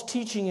Paul's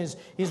teaching is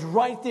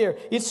right there.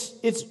 It's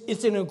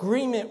in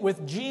agreement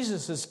with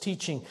Jesus'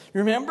 teaching.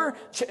 Remember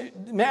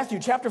Matthew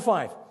chapter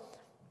 5.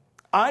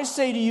 I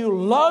say to you,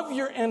 love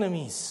your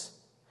enemies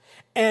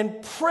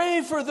and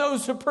pray for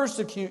those who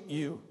persecute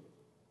you.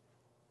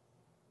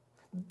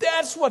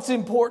 That's what's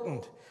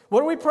important.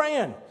 What are we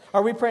praying?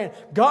 Are we praying,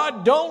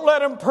 God, don't let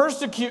them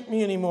persecute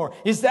me anymore?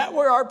 Is that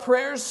where our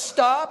prayers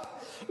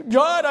stop?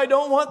 God, I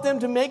don't want them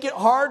to make it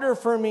harder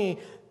for me.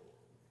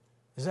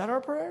 Is that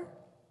our prayer?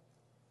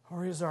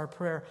 Or is our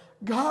prayer,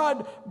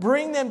 God,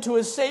 bring them to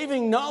a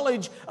saving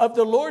knowledge of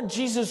the Lord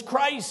Jesus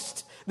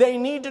Christ. They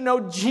need to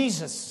know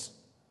Jesus.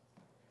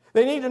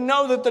 They need to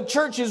know that the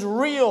church is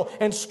real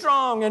and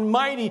strong and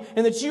mighty,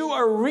 and that you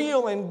are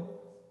real and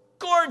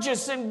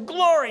gorgeous and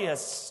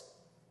glorious.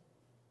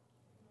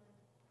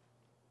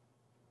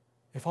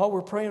 If all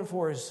we're praying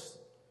for is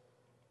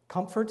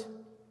comfort,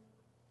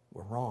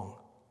 we're wrong.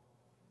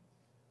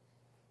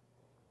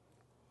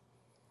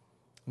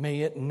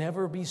 May it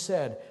never be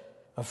said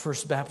of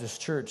First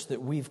Baptist Church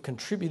that we've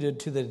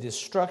contributed to the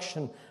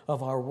destruction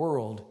of our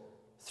world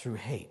through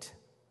hate.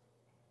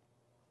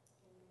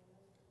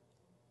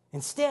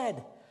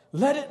 Instead,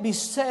 let it be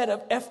said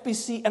of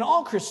FBC and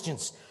all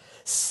Christians,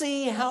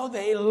 see how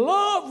they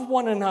love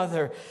one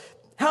another,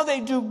 how they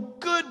do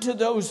good to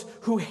those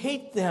who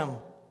hate them.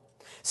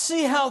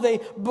 See how they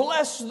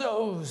bless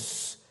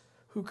those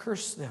who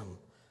curse them.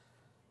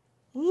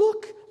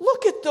 Look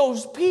at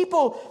those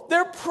people.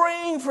 They're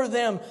praying for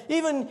them,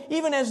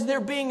 even as they're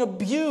being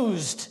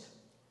abused.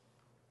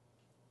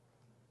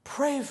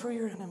 Pray for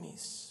your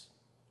enemies.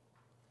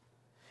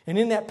 And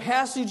in that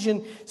passage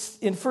in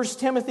 1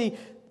 Timothy,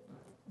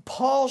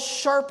 Paul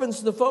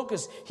sharpens the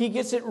focus. He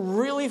gets it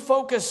really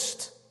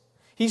focused.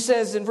 He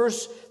says in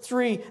verse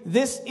 3,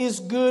 this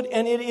is good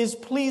and it is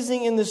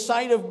pleasing in the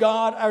sight of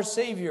God our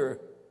Savior.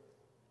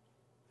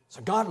 So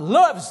God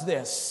loves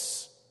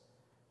this.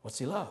 What's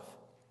He love?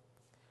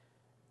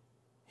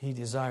 He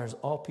desires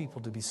all people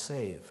to be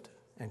saved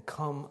and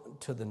come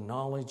to the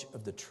knowledge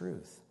of the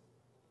truth.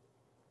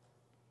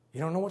 You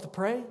don't know what to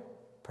pray?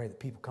 Pray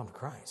that people come to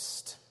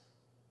Christ.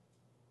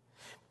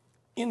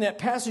 In that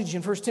passage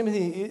in 1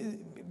 Timothy,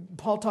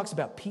 Paul talks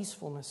about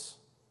peacefulness.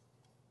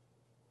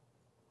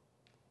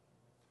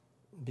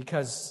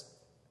 Because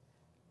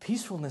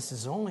peacefulness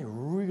is only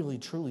really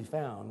truly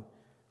found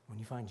when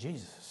you find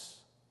Jesus.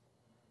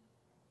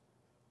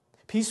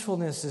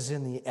 Peacefulness is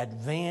in the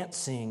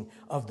advancing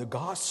of the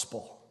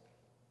gospel.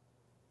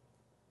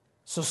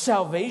 So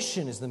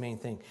salvation is the main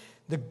thing.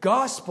 The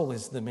gospel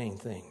is the main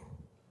thing.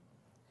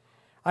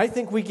 I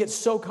think we get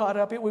so caught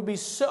up. It would be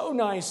so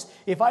nice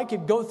if I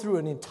could go through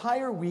an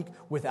entire week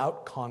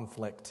without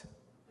conflict.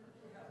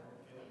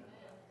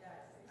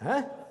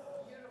 Huh?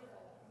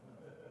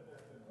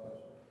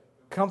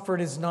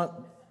 Comfort is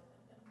not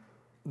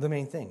the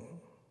main thing.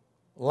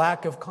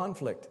 Lack of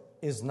conflict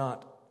is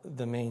not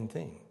the main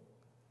thing.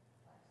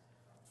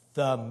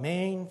 The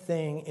main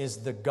thing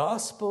is the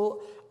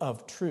gospel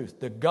of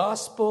truth, the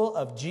gospel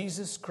of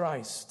Jesus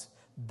Christ.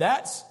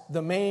 That's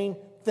the main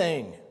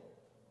thing.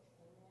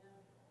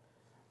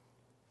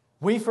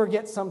 We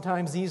forget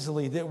sometimes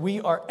easily that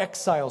we are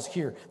exiles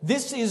here.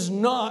 This is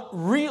not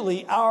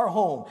really our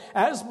home.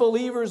 As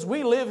believers,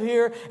 we live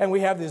here and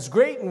we have this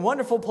great and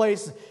wonderful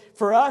place.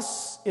 For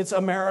us, it's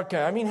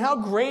America. I mean, how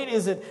great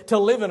is it to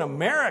live in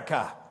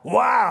America?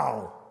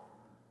 Wow!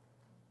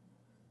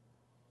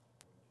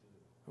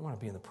 I want to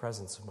be in the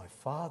presence of my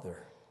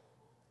Father.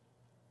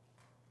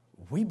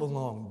 We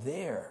belong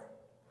there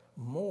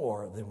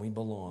more than we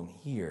belong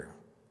here.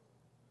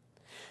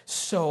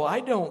 So I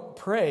don't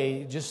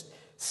pray just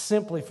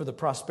simply for the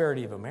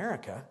prosperity of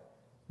America.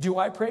 Do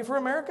I pray for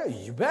America?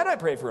 You bet I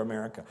pray for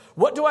America.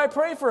 What do I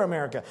pray for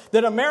America?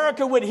 That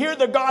America would hear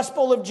the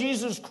gospel of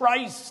Jesus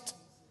Christ.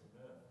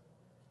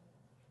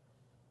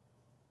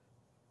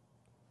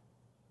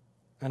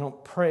 I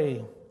don't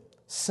pray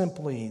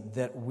simply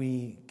that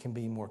we can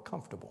be more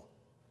comfortable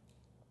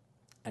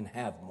and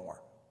have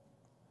more.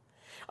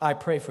 I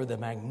pray for the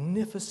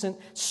magnificent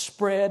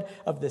spread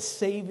of the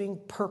saving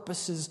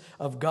purposes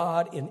of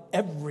God in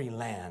every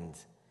land,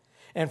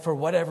 and for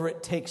whatever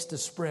it takes to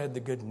spread the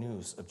good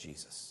news of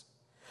Jesus.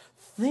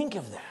 Think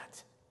of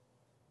that.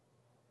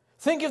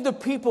 Think of the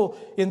people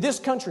in this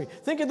country.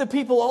 Think of the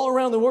people all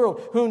around the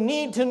world who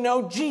need to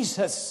know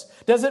Jesus.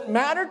 Does it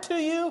matter to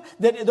you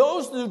that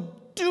those who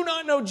do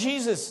not know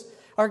Jesus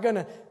are going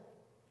to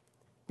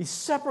be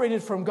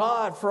separated from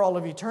God for all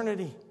of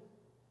eternity?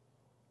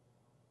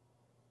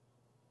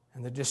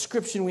 And the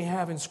description we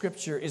have in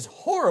Scripture is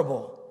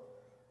horrible.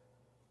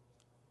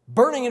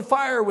 Burning in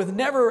fire with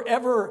never,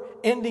 ever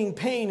ending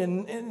pain,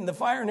 and the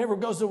fire never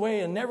goes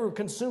away and never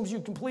consumes you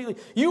completely.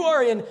 You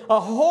are in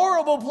a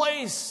horrible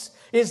place.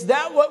 Is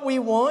that what we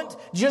want,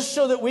 just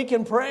so that we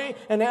can pray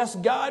and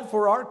ask God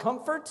for our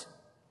comfort?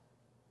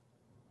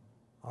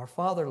 Our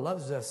Father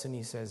loves us, and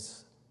He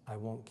says, I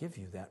won't give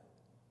you that.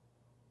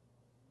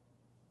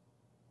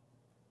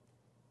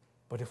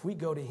 But if we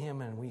go to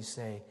Him and we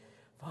say,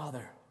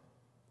 Father,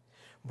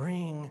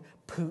 bring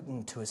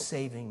Putin to a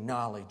saving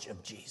knowledge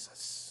of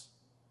Jesus.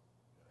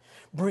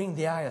 Bring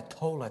the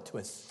Ayatollah to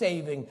a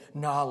saving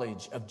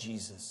knowledge of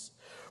Jesus.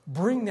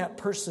 Bring that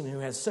person who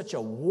has such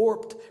a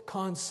warped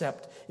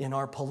concept in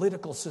our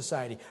political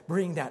society,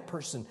 bring that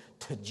person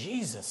to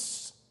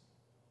Jesus.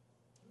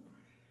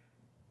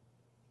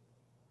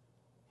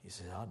 He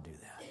says, I'll do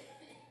that.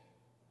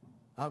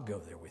 I'll go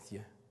there with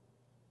you.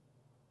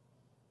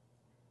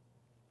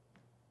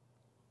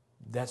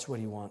 That's what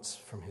He wants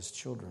from His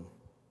children.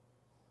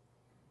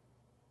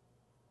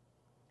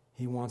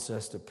 He wants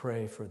us to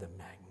pray for the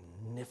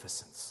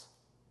magnificence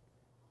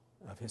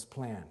of His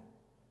plan,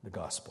 the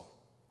gospel.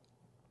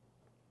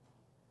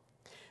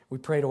 We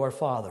pray to our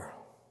Father.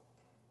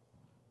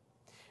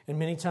 And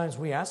many times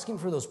we ask Him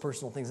for those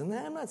personal things. And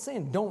I'm not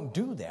saying don't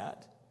do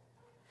that.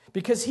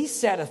 Because He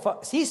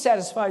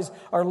satisfies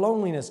our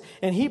loneliness.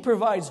 And He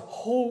provides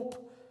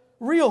hope,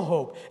 real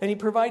hope. And He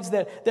provides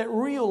that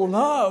real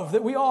love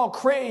that we all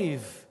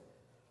crave.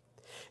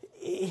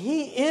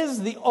 He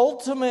is the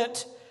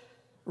ultimate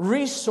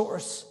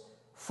resource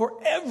for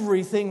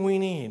everything we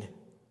need.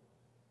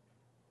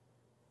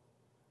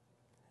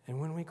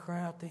 And when we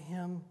cry out to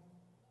Him,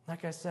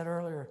 like I said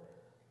earlier,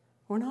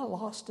 we're not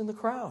lost in the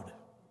crowd.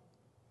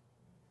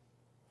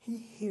 He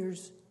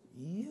hears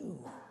you.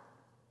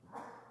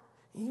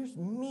 He hears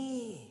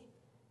me.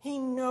 He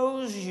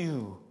knows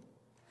you.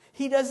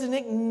 He doesn't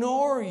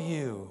ignore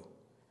you.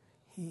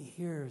 He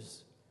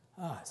hears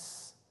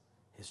us,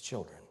 His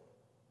children.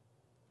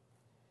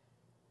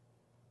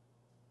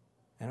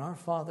 And our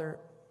Father,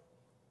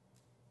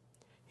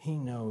 He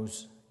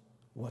knows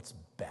what's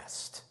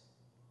best.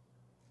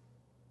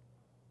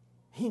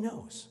 He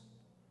knows.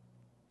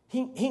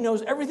 He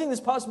knows everything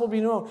that's possible to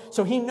be known.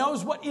 So He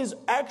knows what is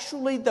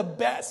actually the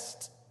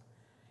best.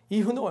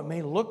 Even though it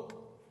may look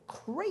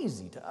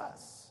crazy to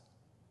us.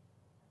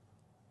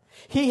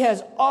 He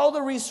has all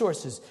the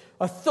resources,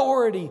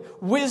 authority,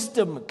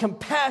 wisdom,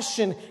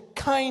 compassion,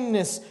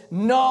 kindness,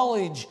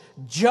 knowledge,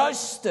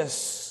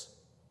 justice,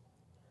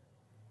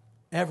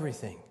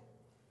 everything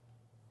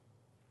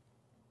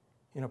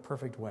in a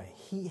perfect way.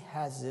 He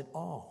has it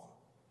all.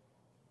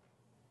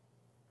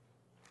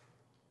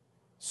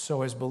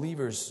 So as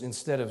believers,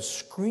 instead of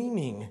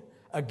screaming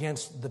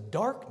against the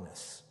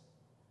darkness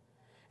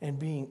and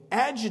being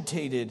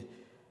agitated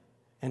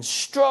and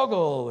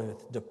struggle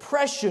with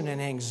depression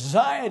and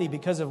anxiety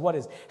because of what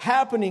is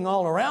happening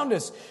all around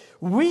us,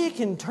 we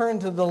can turn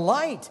to the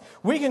light.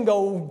 We can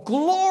go,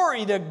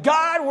 glory to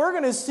God, we're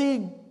going to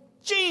see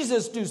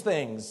Jesus do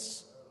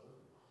things.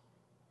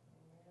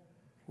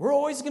 We're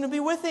always going to be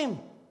with Him.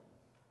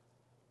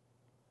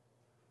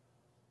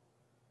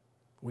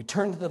 We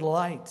turn to the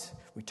light.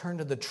 We turn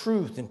to the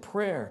truth in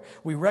prayer.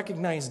 We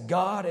recognize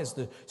God as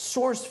the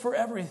source for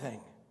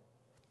everything.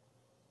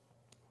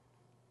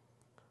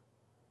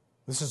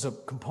 This is a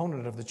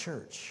component of the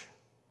church.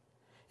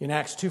 In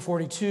Acts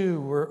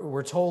 2:42,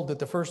 we're told that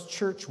the first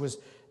church was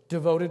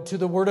devoted to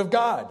the Word of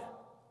God.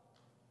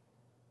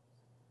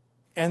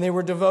 And they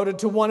were devoted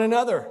to one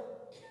another.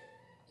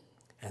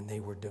 And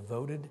they were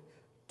devoted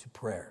to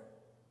prayer.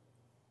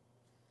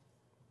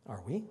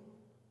 Are we?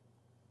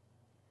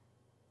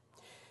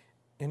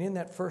 And in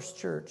that first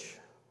church,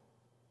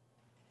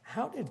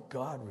 how did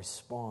God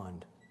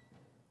respond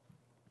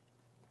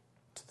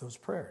to those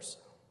prayers?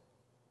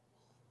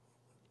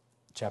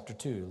 Chapter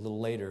 2, a little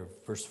later,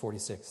 verse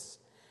 46.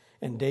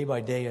 And day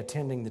by day,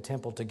 attending the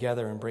temple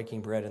together and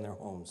breaking bread in their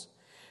homes,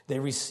 they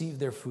received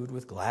their food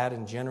with glad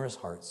and generous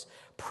hearts,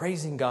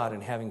 praising God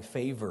and having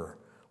favor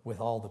with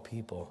all the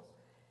people.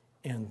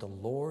 And the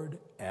Lord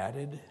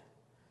added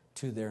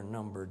to their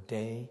number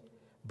day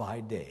by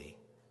day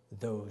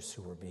those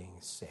who were being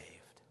saved.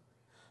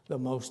 The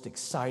most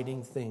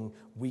exciting thing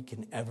we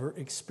can ever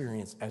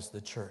experience as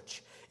the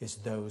church is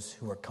those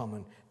who are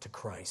coming to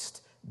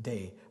Christ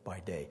day by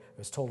day. I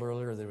was told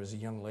earlier there was a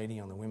young lady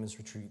on the women's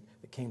retreat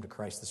that came to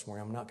Christ this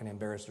morning. I'm not going to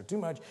embarrass her too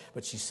much,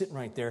 but she's sitting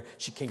right there.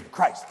 She came to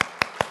Christ.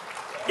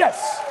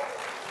 Yes!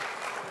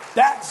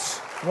 That's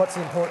what's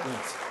important.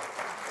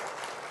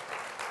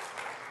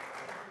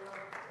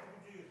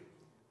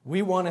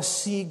 We want to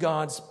see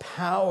God's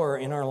power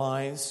in our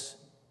lives.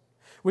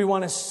 We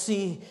want to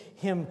see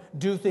Him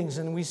do things,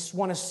 and we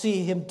want to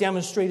see Him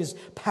demonstrate His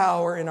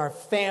power in our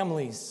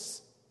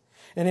families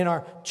and in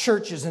our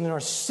churches and in our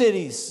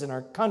cities and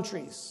our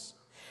countries.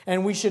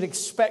 And we should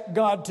expect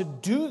God to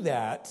do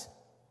that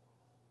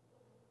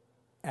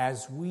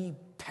as we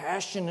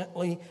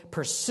passionately,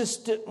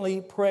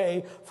 persistently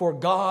pray for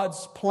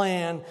God's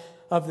plan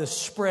of the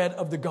spread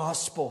of the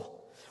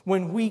gospel.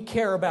 When we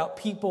care about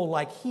people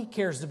like He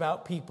cares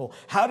about people.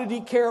 How did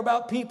He care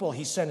about people?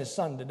 He sent His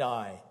Son to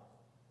die.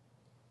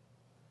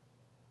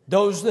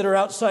 Those that are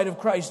outside of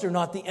Christ are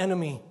not the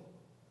enemy.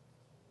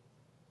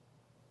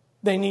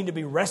 They need to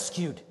be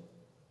rescued.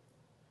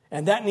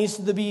 And that needs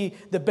to be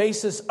the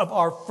basis of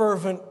our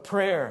fervent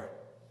prayer.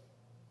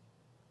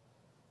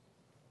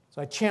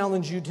 So I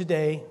challenge you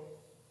today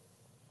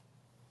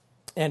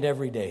and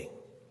every day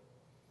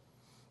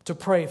to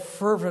pray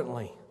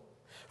fervently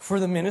for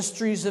the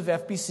ministries of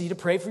FBC, to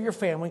pray for your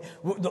family.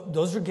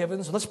 Those are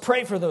given, so let's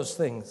pray for those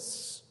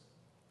things.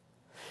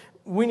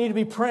 We need to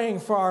be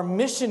praying for our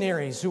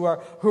missionaries who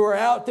are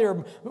out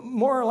there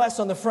more or less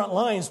on the front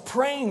lines,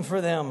 praying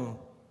for them.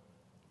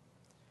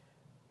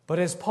 But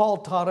as Paul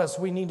taught us,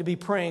 we need to be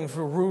praying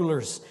for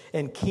rulers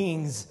and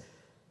kings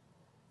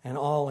and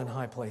all in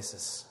high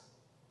places.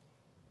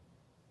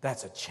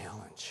 That's a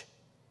challenge.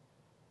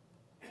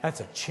 That's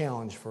a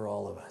challenge for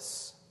all of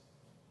us.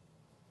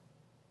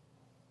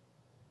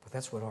 But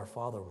that's what our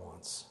Father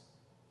wants.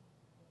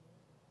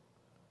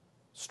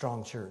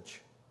 Strong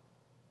church.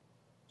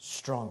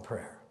 Strong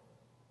prayer.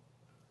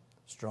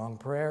 Strong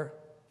prayer.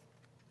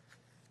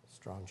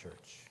 Strong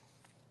church.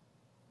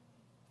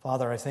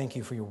 Father, I thank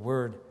You for Your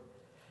word.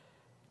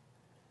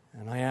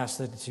 And I ask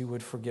that You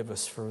would forgive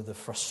us for the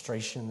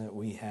frustration that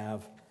we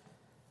have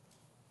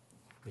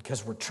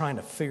because we're trying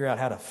to figure out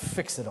how to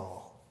fix it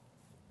all.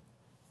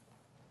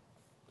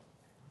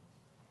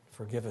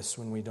 Forgive us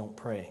when we don't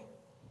pray.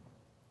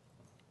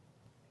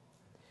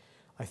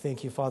 I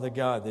thank You, Father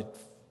God, that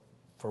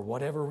for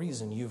whatever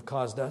reason You've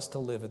caused us to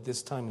live at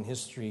this time in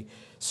history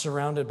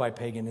surrounded by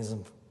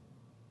paganism.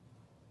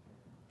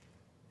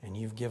 And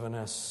You've given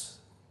us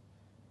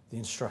the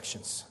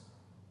instructions.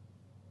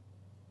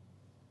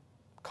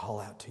 Call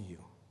out to You.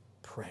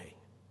 Pray.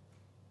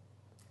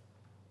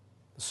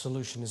 The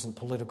solution isn't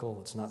political.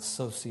 It's not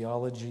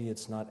sociology.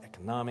 It's not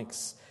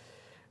economics.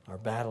 Our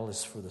battle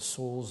is for the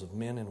souls of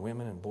men and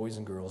women and boys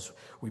and girls.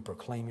 We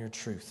proclaim Your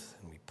truth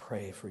and we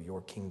pray for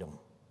Your kingdom.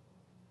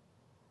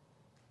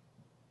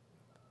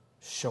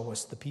 Show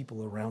us the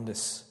people around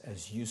us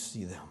as You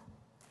see them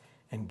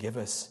and give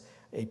us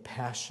a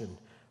passion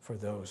for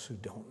those who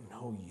don't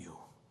know You.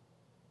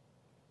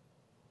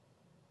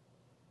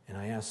 And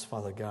I ask,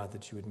 Father God,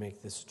 that You would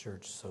make this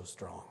church so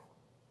strong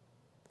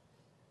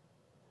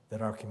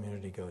that our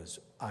community goes,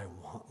 I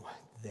want what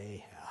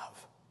they have.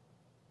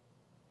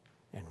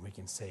 And we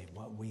can say,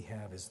 what we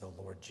have is the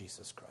Lord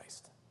Jesus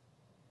Christ.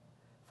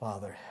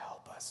 Father,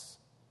 help us.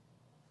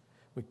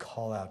 We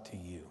call out to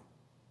you.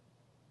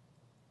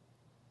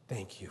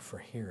 Thank you for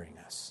hearing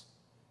us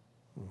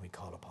when we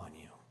call upon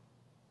you.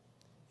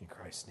 In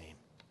Christ's name,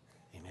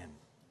 amen.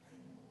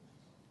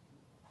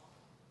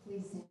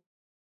 Please.